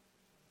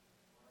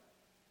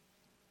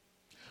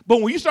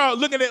 But when you start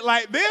looking at it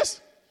like this,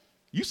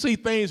 you see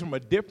things from a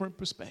different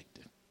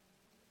perspective.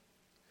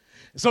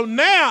 So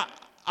now,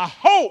 I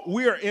hope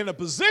we're in a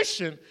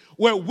position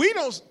where we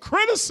don't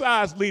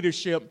criticize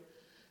leadership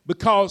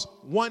because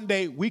one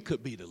day we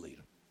could be the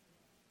leader.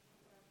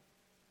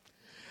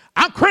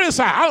 I'm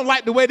criticized. I don't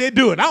like the way they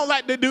do it. I don't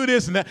like they do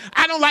this and that.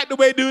 I don't like the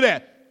way they do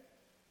that.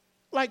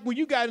 Like when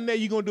you got in there,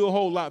 you're going to do a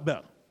whole lot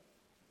better.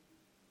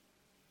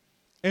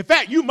 In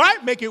fact, you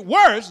might make it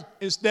worse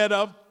instead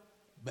of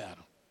better.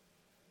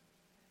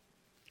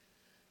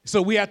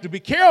 So we have to be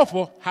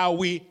careful how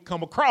we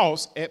come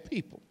across at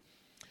people.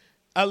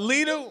 A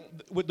leader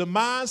with the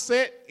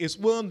mindset is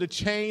willing to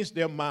change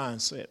their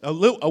mindset. A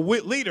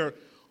leader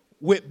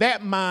with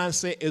that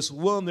mindset is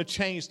willing to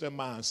change their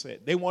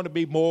mindset. They want to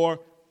be more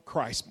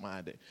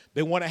Christ-minded.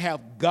 They want to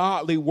have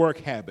godly work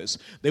habits.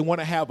 They want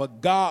to have a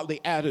godly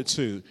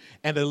attitude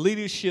and a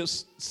leadership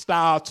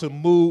style to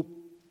move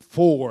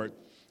forward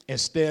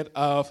instead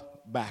of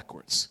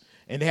backwards.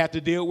 And they have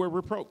to deal with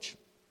reproach.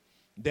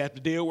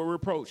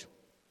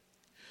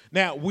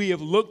 Now, we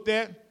have looked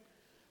at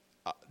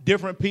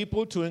different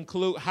people to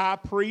include high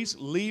priests,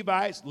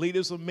 Levites,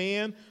 leaders of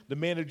men, the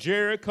men of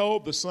Jericho,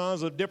 the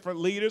sons of different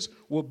leaders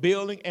were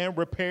building and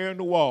repairing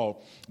the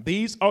wall.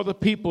 These are the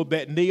people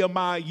that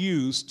Nehemiah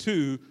used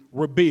to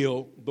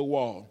rebuild the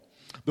wall.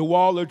 The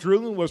wall of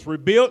Jerusalem was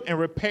rebuilt and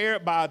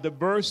repaired by a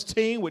diverse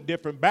team with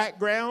different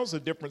backgrounds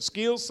and different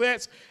skill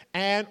sets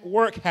and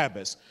work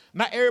habits.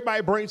 Not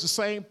everybody brings the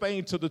same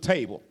thing to the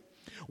table.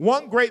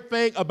 One great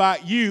thing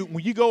about you,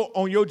 when you go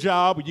on your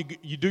job, when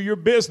you do your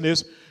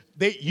business,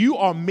 that you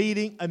are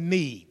meeting a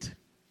need.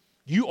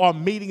 You are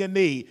meeting a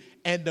need.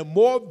 And the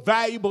more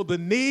valuable the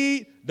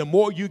need, the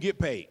more you get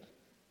paid.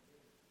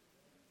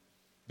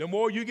 The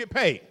more you get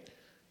paid.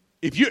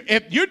 If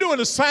you're doing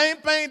the same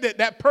thing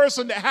that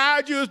person that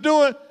hired you is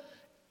doing,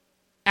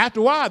 after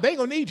a while, they ain't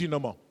going to need you no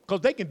more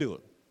because they can do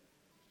it.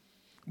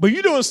 But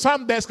you're doing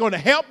something that's going to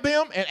help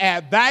them and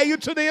add value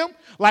to them.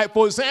 Like,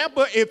 for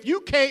example, if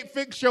you can't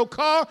fix your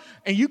car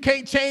and you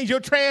can't change your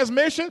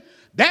transmission,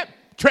 that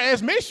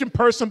transmission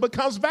person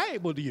becomes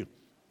valuable to you,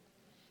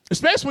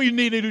 especially when you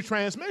need a new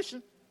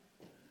transmission.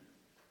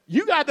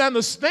 You got to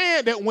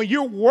understand that when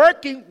you're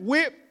working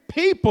with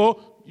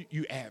people,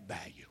 you add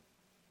value.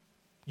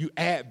 You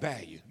add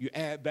value. You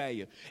add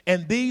value.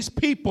 And these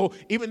people,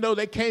 even though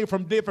they came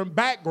from different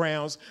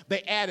backgrounds,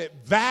 they added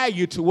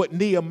value to what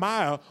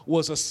Nehemiah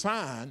was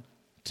assigned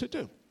to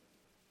do.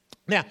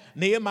 Now,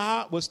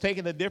 Nehemiah was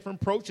taking a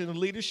different approach in the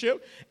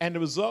leadership, and the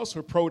results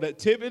were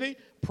productivity,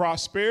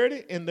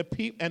 prosperity, and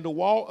the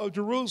wall of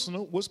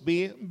Jerusalem was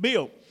being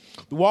built.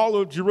 The wall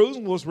of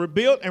Jerusalem was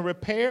rebuilt and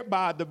repaired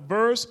by a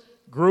diverse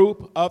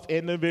group of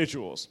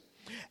individuals.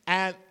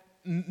 And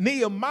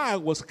Nehemiah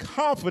was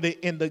confident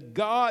in the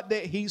God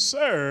that he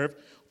served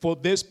for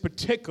this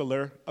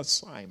particular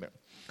assignment.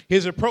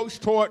 His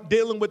approach toward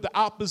dealing with the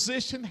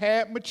opposition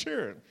had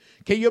matured.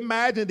 Can you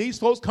imagine these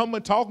folks come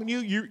and talking to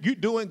you? You're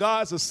doing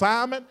God's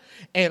assignment,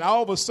 and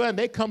all of a sudden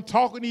they come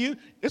talking to you.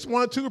 It's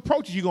one or two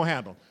approaches you're going to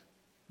handle.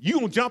 You're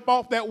going to jump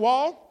off that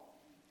wall,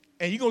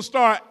 and you're going to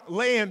start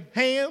laying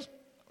hands.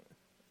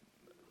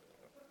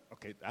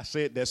 Okay, I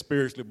said that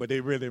spiritually, but they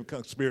really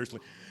come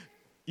spiritually.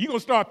 You're going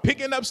to start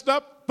picking up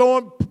stuff,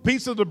 throwing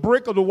pieces of the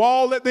brick of the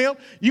wall at them.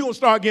 You're going to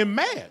start getting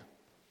mad.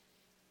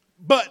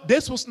 But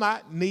this was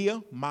not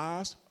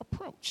Nehemiah's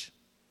approach.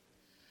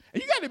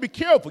 And you got to be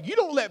careful. You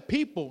don't let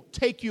people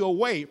take you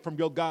away from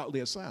your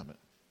godly assignment.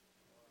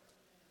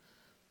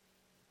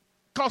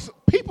 Because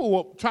people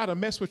will try to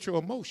mess with your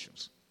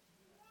emotions.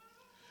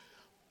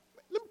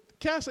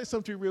 Can I say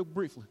something to you real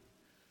briefly?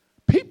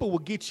 People will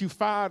get you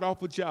fired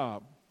off a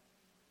job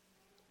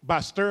by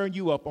stirring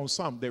you up on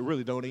something that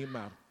really don't even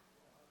matter.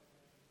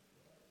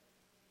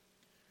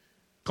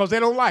 Because they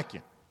don't like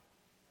you.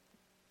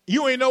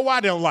 You ain't know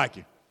why they don't like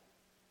you.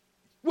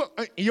 Well,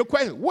 your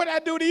question, what did I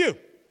do to you?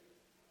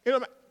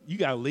 You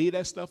got to leave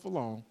that stuff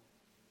alone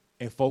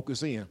and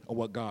focus in on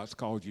what God's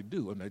called you to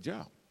do on that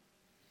job.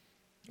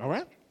 All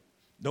right?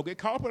 Don't get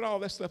caught up with all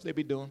that stuff they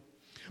be doing.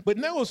 But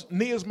notice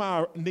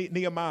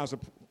Nehemiah's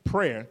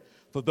prayer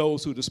for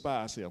those who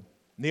despise him.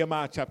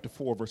 Nehemiah chapter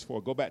 4, verse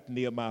 4. Go back to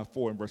Nehemiah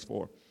 4 and verse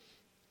 4.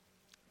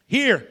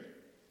 Hear,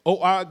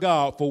 O our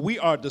God, for we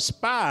are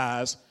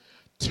despised.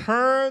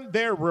 Turn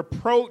their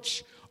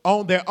reproach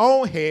on their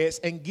own heads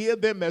and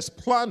give them as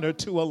plunder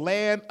to a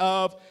land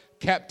of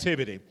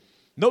captivity.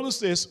 Notice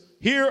this.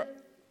 Hear,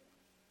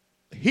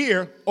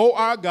 O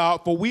our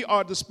God, for we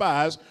are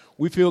despised.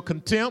 We feel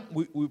contempt.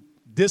 We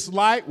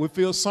dislike. We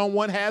feel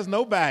someone has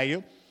no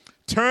value.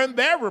 Turn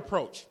their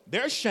reproach,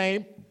 their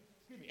shame,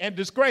 and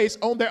disgrace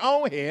on their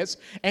own heads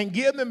and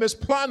give them as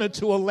plunder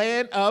to a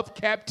land of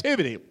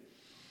captivity.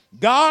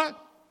 God,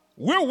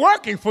 we're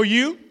working for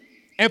you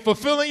and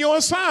fulfilling your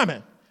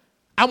assignment.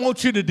 I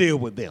want you to deal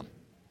with them.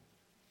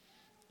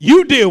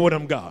 You deal with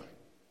them, God.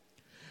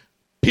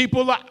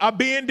 People are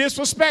being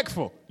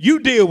disrespectful. You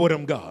deal with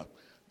them, God.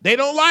 They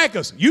don't like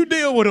us. You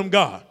deal with them,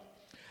 God.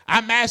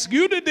 I'm asking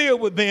you to deal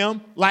with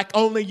them like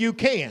only you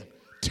can.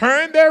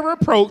 Turn their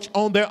reproach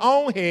on their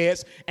own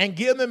heads and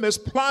give them as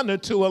plunder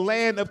to a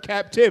land of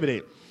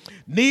captivity.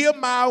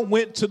 Nehemiah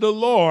went to the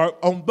Lord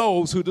on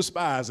those who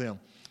despise him.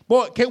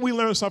 Boy, can we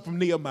learn something from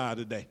Nehemiah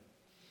today?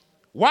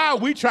 Why are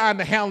we trying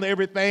to handle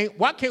everything?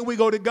 Why can't we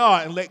go to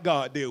God and let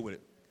God deal with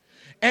it?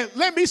 And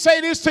let me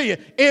say this to you.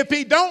 If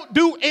he don't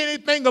do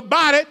anything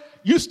about it,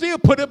 you still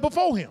put it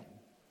before him.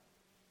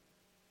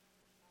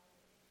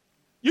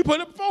 You put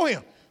it before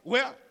him.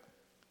 Well,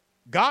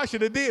 God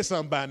should have did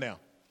something by now.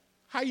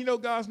 How you know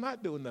God's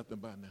not doing nothing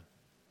by now?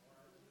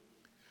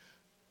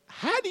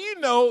 How do you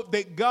know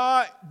that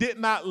God did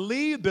not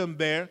leave them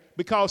there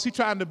because he's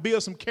trying to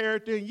build some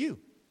character in you?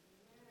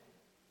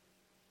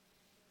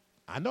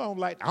 I know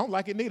I don't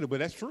like it neither, but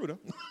that's true though.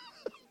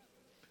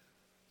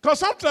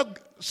 Because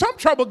some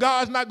trouble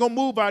God's not going to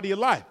move out of your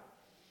life.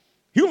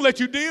 He'll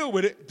let you deal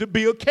with it to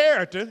build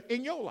character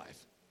in your life.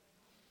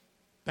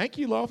 Thank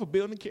you, Lord, for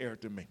building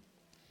character in me.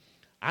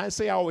 I didn't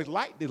say I always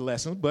liked the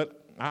lesson,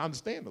 but I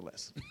understand the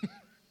lesson.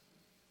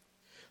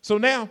 So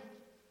now,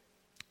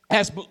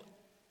 as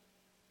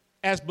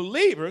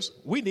believers,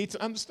 we need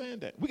to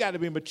understand that. We got to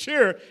be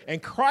mature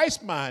and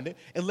Christ-minded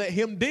and let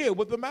him deal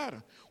with the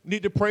matter. We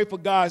need to pray for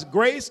God's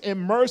grace and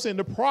mercy in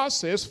the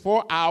process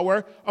for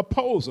our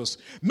opposers.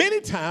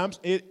 Many times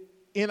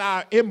in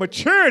our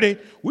immaturity,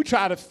 we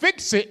try to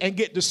fix it and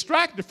get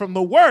distracted from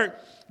the work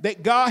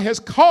that God has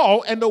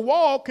called, and the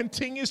wall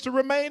continues to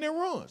remain in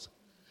ruins.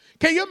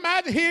 Can you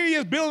imagine? Here he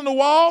is building the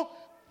wall,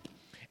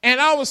 and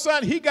all of a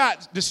sudden he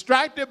got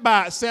distracted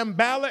by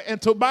Sanballat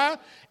and Tobia,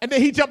 and then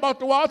he jumped off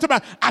the wall.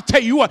 I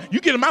tell you what, you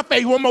get in my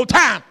face one more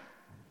time.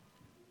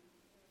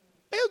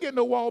 They don't get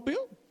no wall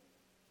built.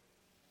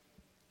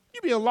 You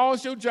being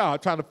lost your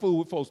job trying to fool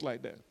with folks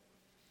like that.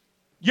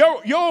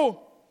 Your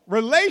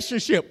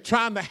relationship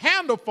trying to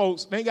handle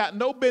folks they ain't got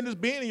no business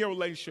being in your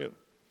relationship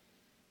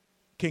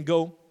can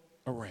go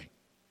awry.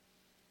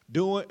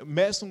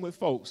 Messing with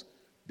folks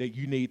that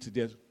you need to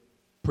just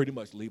pretty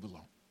much leave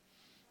alone.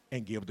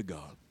 and give to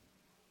God.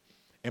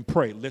 And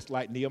pray, just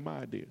like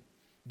Nehemiah did.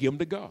 Give them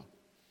to God.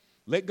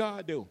 Let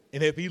God do.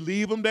 And if he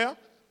leave them there,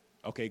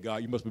 okay,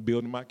 God, you must be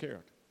building my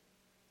character.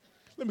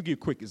 Let me give you a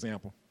quick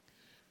example.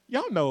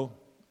 Y'all know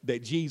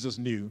that Jesus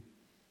knew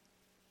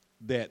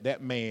that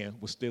that man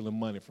was stealing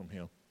money from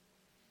him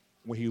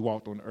when he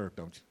walked on the earth,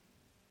 don't you?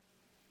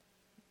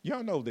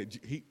 Y'all know that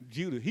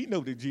Judah, he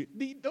knew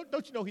that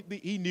don't you know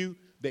he knew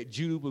that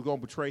Judah was going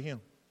to betray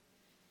him?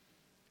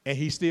 And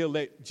he still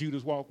let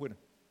Judas walk with him.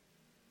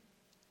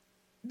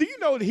 Do you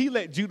know that he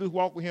let Judas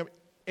walk with him?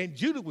 And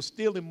Judas was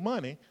stealing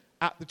money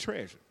out the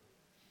treasure.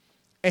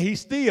 And he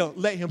still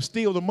let him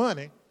steal the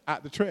money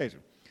out the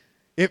treasure.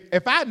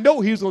 If I know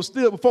he was going to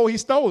steal it before he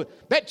stole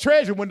it, that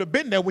treasure wouldn't have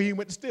been there when he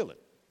went to steal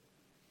it.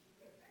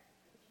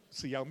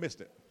 See, y'all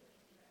missed it.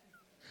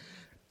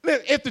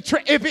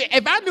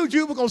 If I knew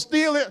Judas was going to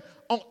steal it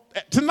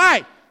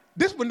tonight,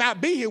 this would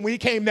not be here when he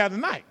came down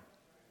tonight.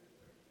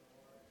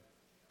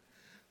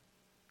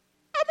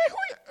 I mean,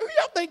 who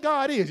y'all think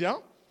God is,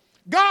 y'all?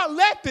 God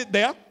left it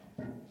there.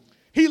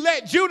 He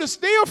let Judas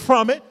steal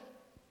from it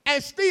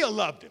and still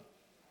loved him.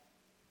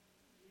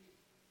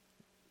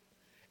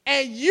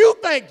 And you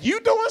think you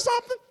doing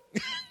something?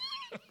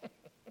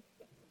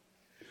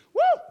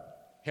 Woo!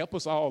 Help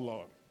us all,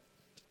 Lord.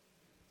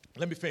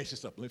 Let me finish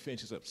this up.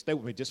 Stay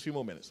with me just a few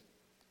more minutes.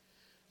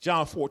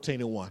 John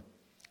 14:1.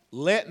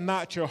 Let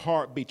not your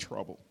heart be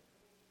troubled.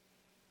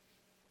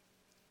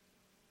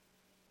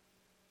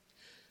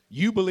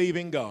 You believe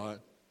in God,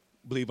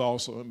 believe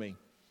also in me.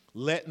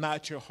 Let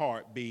not your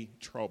heart be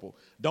troubled.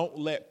 Don't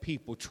let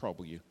people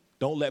trouble you.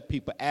 Don't let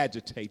people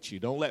agitate you.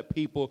 Don't let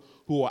people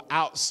who are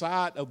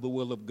outside of the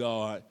will of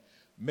God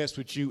mess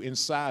with you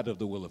inside of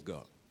the will of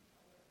God.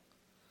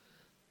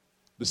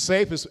 The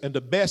safest and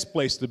the best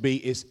place to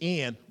be is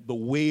in the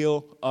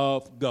will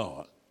of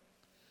God.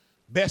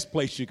 Best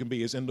place you can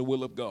be is in the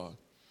will of God.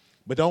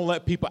 But don't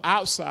let people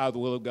outside the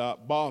will of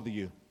God bother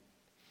you.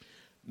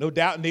 No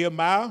doubt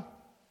Nehemiah,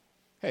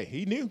 hey,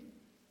 he knew.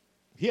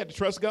 He had to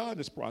trust God in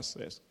this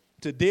process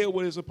to deal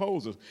with his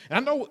opposers. And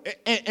I know,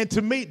 and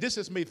to me, this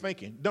is me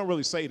thinking, don't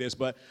really say this,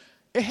 but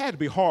it had to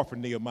be hard for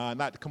Nehemiah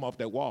not to come off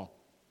that wall.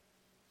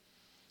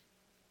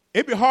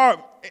 It'd be hard,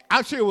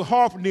 I'm sure it was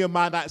hard for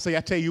Nehemiah not to say,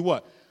 I tell you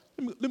what,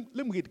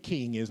 let me get the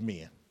king and his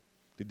men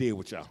to deal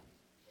with y'all.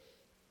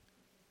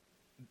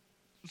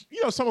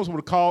 You know, someone would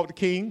have called the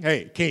king,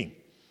 hey, king,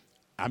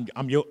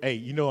 I'm your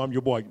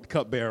boy, the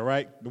cupbearer,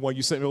 right? The one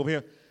you sent me over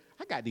here.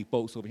 I got these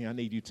folks over here. I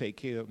need you to take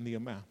care of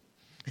Nehemiah.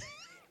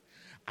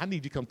 I need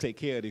you to come take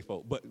care of these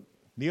folks. But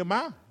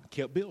Nehemiah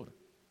kept building.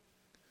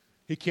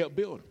 He kept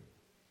building.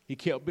 He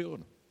kept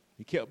building.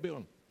 He kept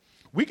building.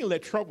 We can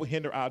let trouble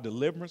hinder our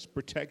deliverance,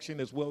 protection,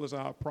 as well as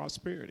our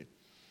prosperity.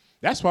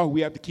 That's why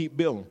we have to keep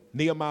building.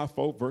 Nehemiah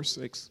 4, verse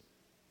 6.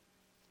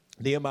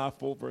 Nehemiah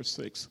 4, verse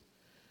 6.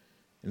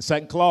 In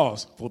second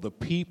clause, for the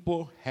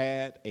people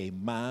had a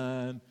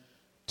mind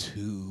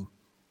to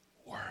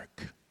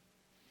work.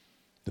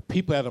 The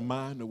people had a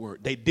mind to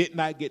work. They did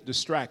not get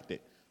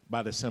distracted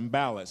by the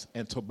Sanballats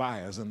and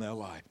Tobias in their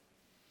life.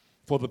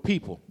 For the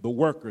people, the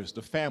workers,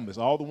 the families,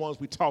 all the ones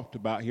we talked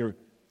about here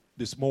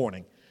this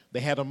morning, they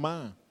had a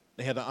mind.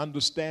 They had an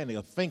understanding,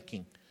 a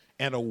thinking,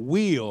 and a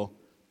will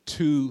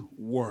to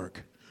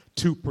work,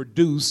 to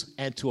produce,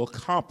 and to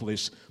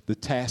accomplish the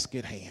task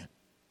at hand.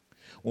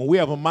 When we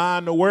have a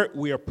mind to work,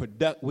 we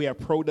have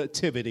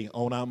productivity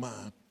on our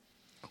mind.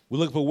 We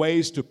look for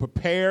ways to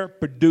prepare,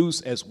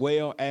 produce, as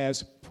well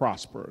as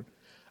prosper.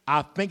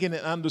 Our thinking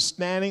and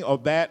understanding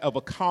of that of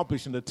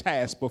accomplishing the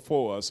task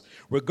before us,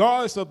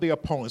 regardless of the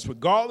opponents,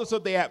 regardless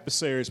of the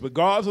adversaries,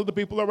 regardless of the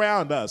people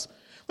around us.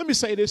 Let me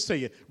say this to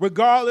you.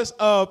 Regardless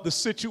of the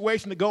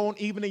situation that goes on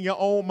even in your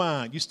own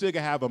mind, you still got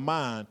to have a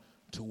mind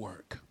to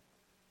work.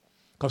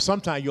 Because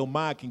sometimes your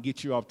mind can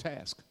get you off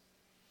task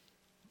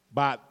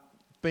by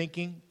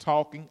thinking,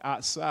 talking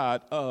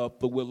outside of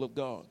the will of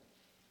God.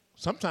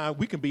 Sometimes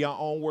we can be our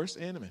own worst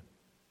enemy.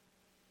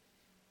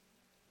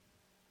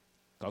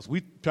 Because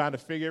we're trying to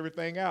figure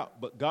everything out.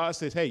 But God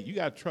says, hey, you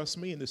got to trust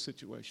me in this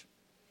situation.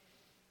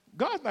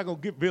 God's not going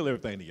to reveal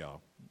everything to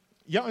y'all.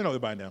 Y'all know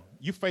everybody now.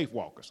 You faith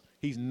walkers.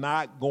 He's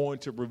not going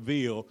to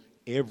reveal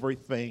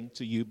everything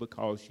to you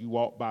because you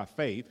walk by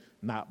faith,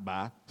 not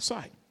by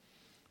sight.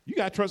 You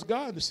got to trust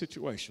God in this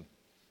situation.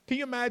 Can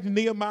you imagine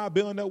Nehemiah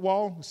building that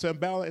wall,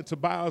 Sanballat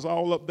and Tobia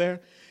all up there,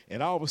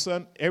 and all of a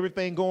sudden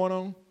everything going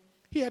on?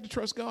 He had to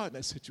trust God in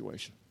that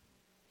situation.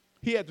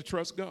 He had to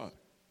trust God.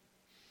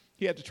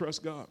 He had to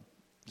trust God.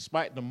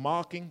 Despite the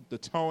mocking, the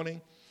taunting,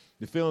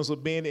 the feelings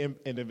of being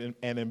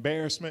an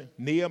embarrassment,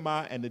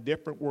 Nehemiah and the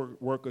different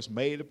workers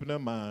made up in their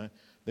mind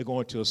they're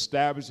going to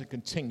establish and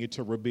continue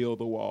to rebuild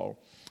the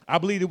wall. I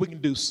believe that we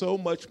can do so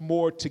much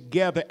more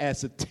together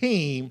as a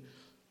team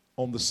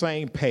on the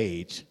same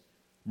page.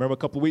 Remember a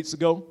couple of weeks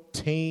ago?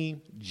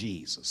 Team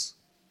Jesus.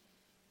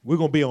 We're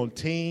going to be on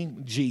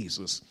Team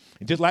Jesus.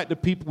 And just like the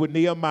people with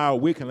Nehemiah,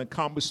 we can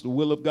accomplish the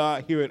will of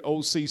God here at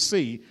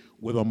OCC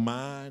with a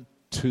mind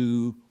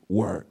to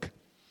work.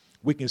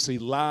 We can see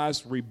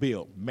lives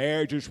rebuilt,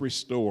 marriages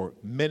restored,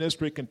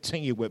 ministry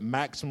continue with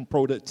maximum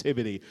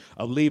productivity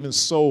of leading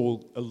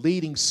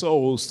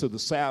souls to the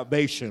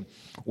salvation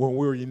when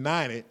we're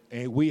united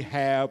and we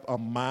have a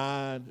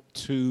mind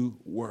to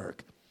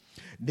work.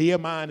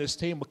 Nehemiah and his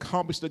team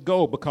accomplished the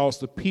goal because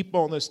the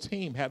people on this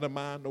team had a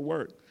mind to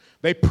work.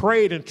 They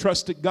prayed and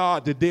trusted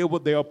God to deal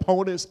with their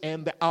opponents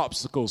and the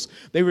obstacles.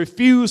 They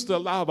refused to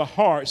allow the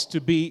hearts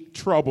to be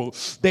troubled.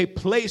 They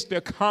placed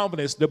their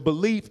confidence, their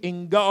belief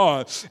in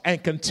God,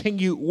 and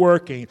continued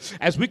working.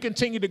 As we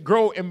continue to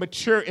grow and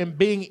mature in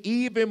being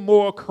even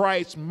more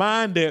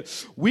Christ-minded,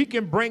 we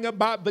can bring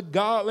about the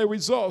godly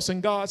results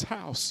in God's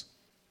house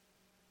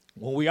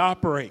when we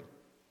operate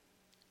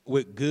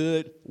with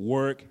good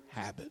work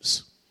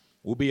habits.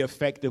 We'll be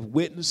effective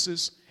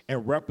witnesses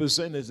and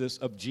representatives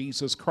of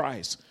Jesus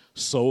Christ.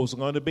 Souls are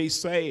going to be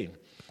saved.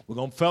 We're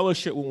going to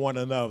fellowship with one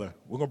another.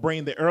 We're going to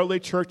bring the early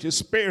church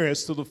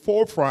experience to the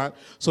forefront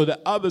so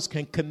that others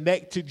can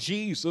connect to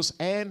Jesus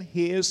and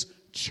his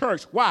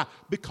church. Why?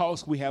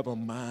 Because we have a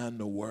mind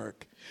to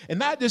work. And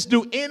not just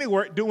do any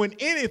work, doing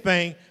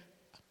anything.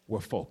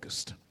 We're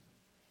focused.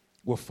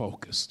 We're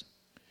focused.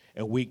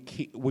 And we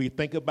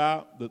think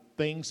about the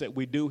things that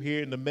we do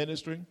here in the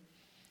ministry.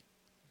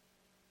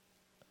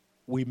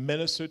 We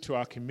minister to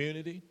our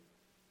community.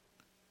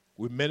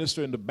 We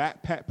minister in the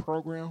backpack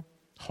program,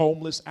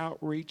 homeless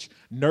outreach,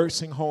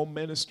 nursing home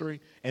ministry,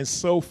 and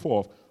so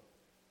forth.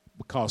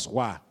 Because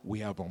why? We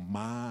have a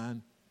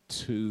mind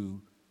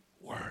to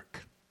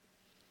work.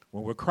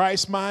 When we're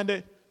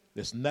Christ-minded,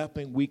 there's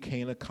nothing we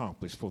can't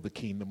accomplish for the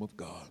kingdom of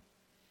God.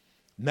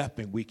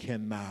 Nothing we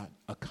cannot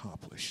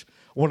accomplish.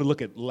 I want to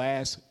look at the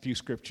last few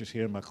scriptures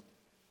here in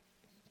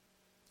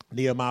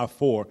Nehemiah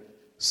 4,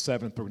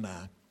 7 through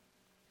 9.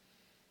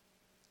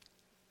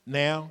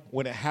 Now,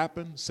 when it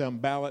happened,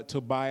 Sanballat,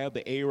 Tobia,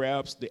 the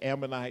Arabs, the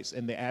Ammonites,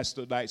 and the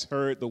Ashdodites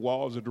heard the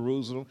walls of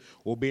Jerusalem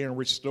were being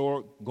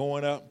restored,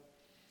 going up.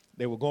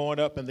 They were going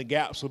up, and the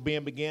gaps were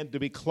began to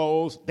be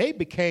closed. They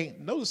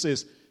became, notice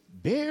this,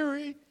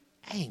 very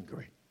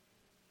angry.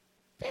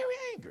 Very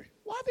angry.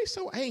 Why are they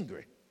so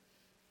angry?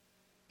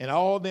 And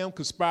all of them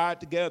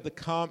conspired together to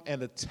come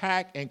and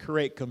attack and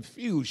create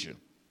confusion.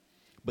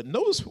 But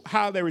notice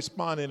how they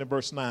responded in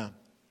verse 9.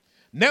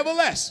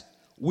 Nevertheless,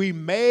 we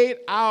made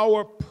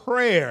our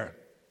prayer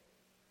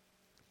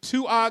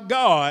to our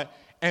God,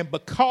 and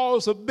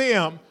because of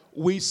them,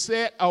 we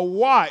set a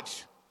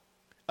watch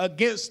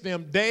against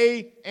them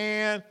day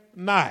and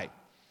night.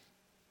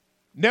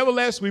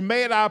 Nevertheless, we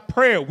made our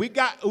prayer. We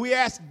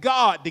asked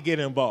God to get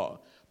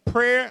involved.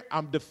 Prayer,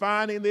 I'm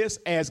defining this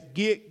as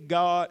get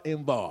God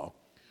involved.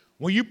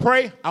 When you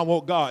pray, I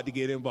want God to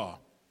get involved.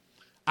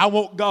 I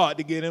want God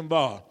to get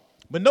involved.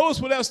 But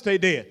notice what else they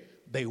did.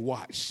 They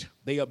watched.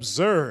 They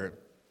observed.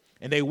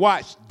 And they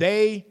watched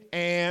day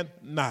and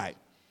night.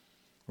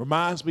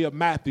 Reminds me of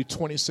Matthew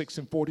 26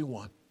 and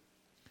 41.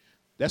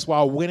 That's why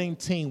a winning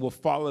team will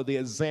follow the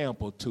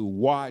example to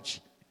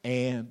watch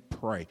and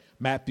pray.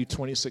 Matthew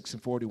 26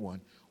 and 41.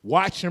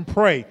 Watch and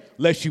pray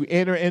lest you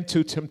enter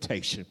into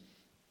temptation.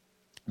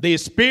 The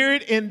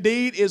spirit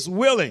indeed is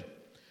willing,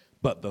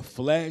 but the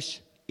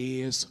flesh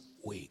is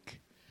weak.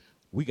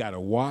 We got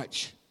to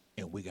watch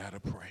and we got to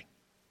pray.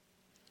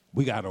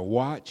 We got to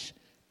watch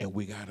and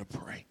we got to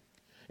pray.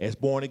 As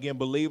born-again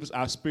believers,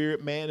 our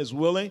spirit man is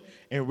willing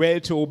and ready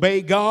to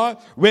obey God,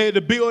 ready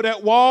to build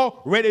that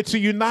wall, ready to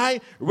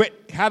unite,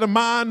 have a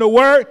mind to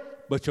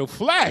work, but your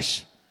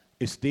flesh,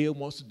 it still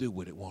wants to do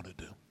what it wants to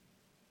do.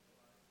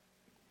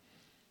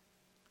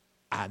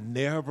 I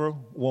never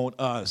want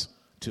us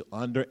to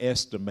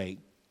underestimate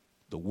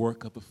the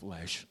work of the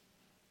flesh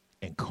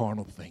and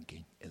carnal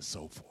thinking and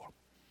so forth.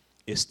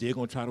 It's still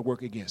going to try to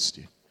work against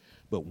you.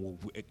 But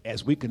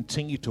as we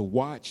continue to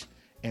watch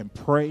and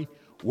pray,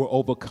 we'll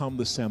overcome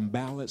the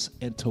Sanballats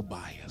and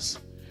Tobias.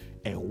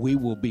 And we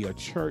will be a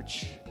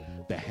church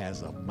that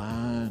has a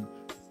mind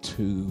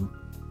to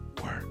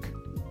work.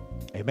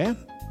 Amen?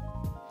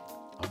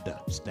 I'm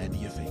done. Stand to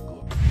your feet,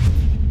 Lord.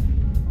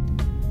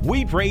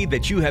 We pray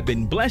that you have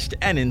been blessed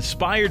and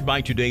inspired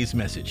by today's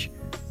message.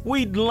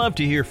 We'd love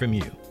to hear from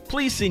you.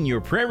 Please send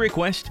your prayer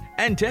requests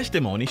and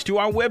testimonies to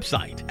our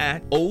website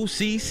at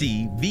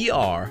occvr.org.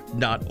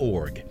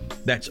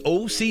 That's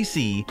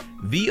occvr.org.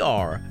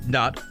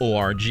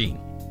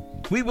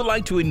 We would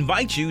like to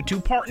invite you to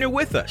partner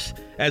with us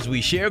as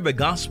we share the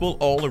gospel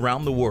all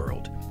around the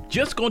world.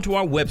 Just go to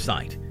our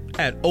website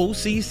at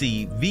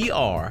occvr.org.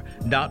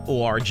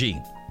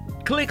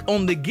 Click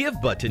on the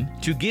Give button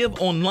to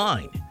give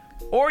online,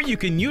 or you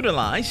can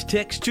utilize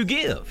Text to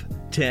Give.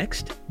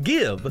 Text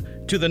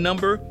GIVE to the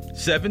number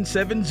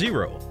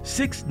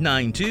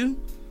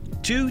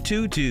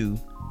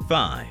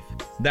 770-692-2225.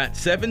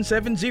 That's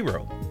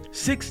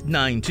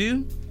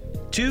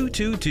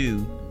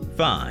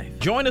 770-692-2225.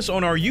 Join us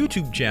on our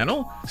YouTube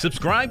channel,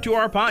 subscribe to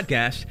our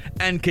podcast,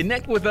 and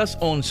connect with us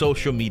on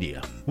social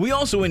media. We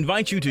also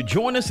invite you to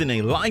join us in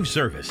a live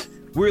service.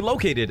 We're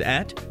located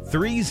at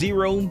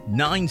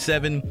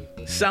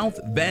 3097 South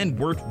Van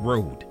Wert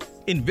Road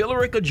in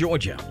Villarica,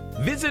 Georgia.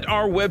 Visit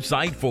our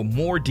website for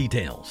more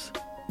details.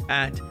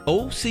 at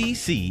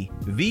occvr.org.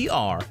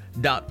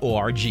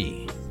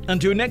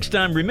 Until next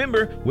time,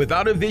 remember,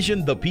 without a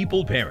vision, the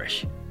people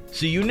perish.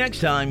 See you next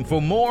time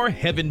for more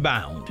Heaven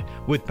Bound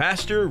with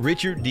Pastor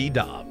Richard D.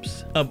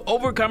 Dobbs of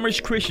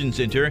Overcomers Christian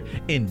Center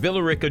in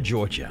Villa Rica,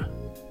 Georgia.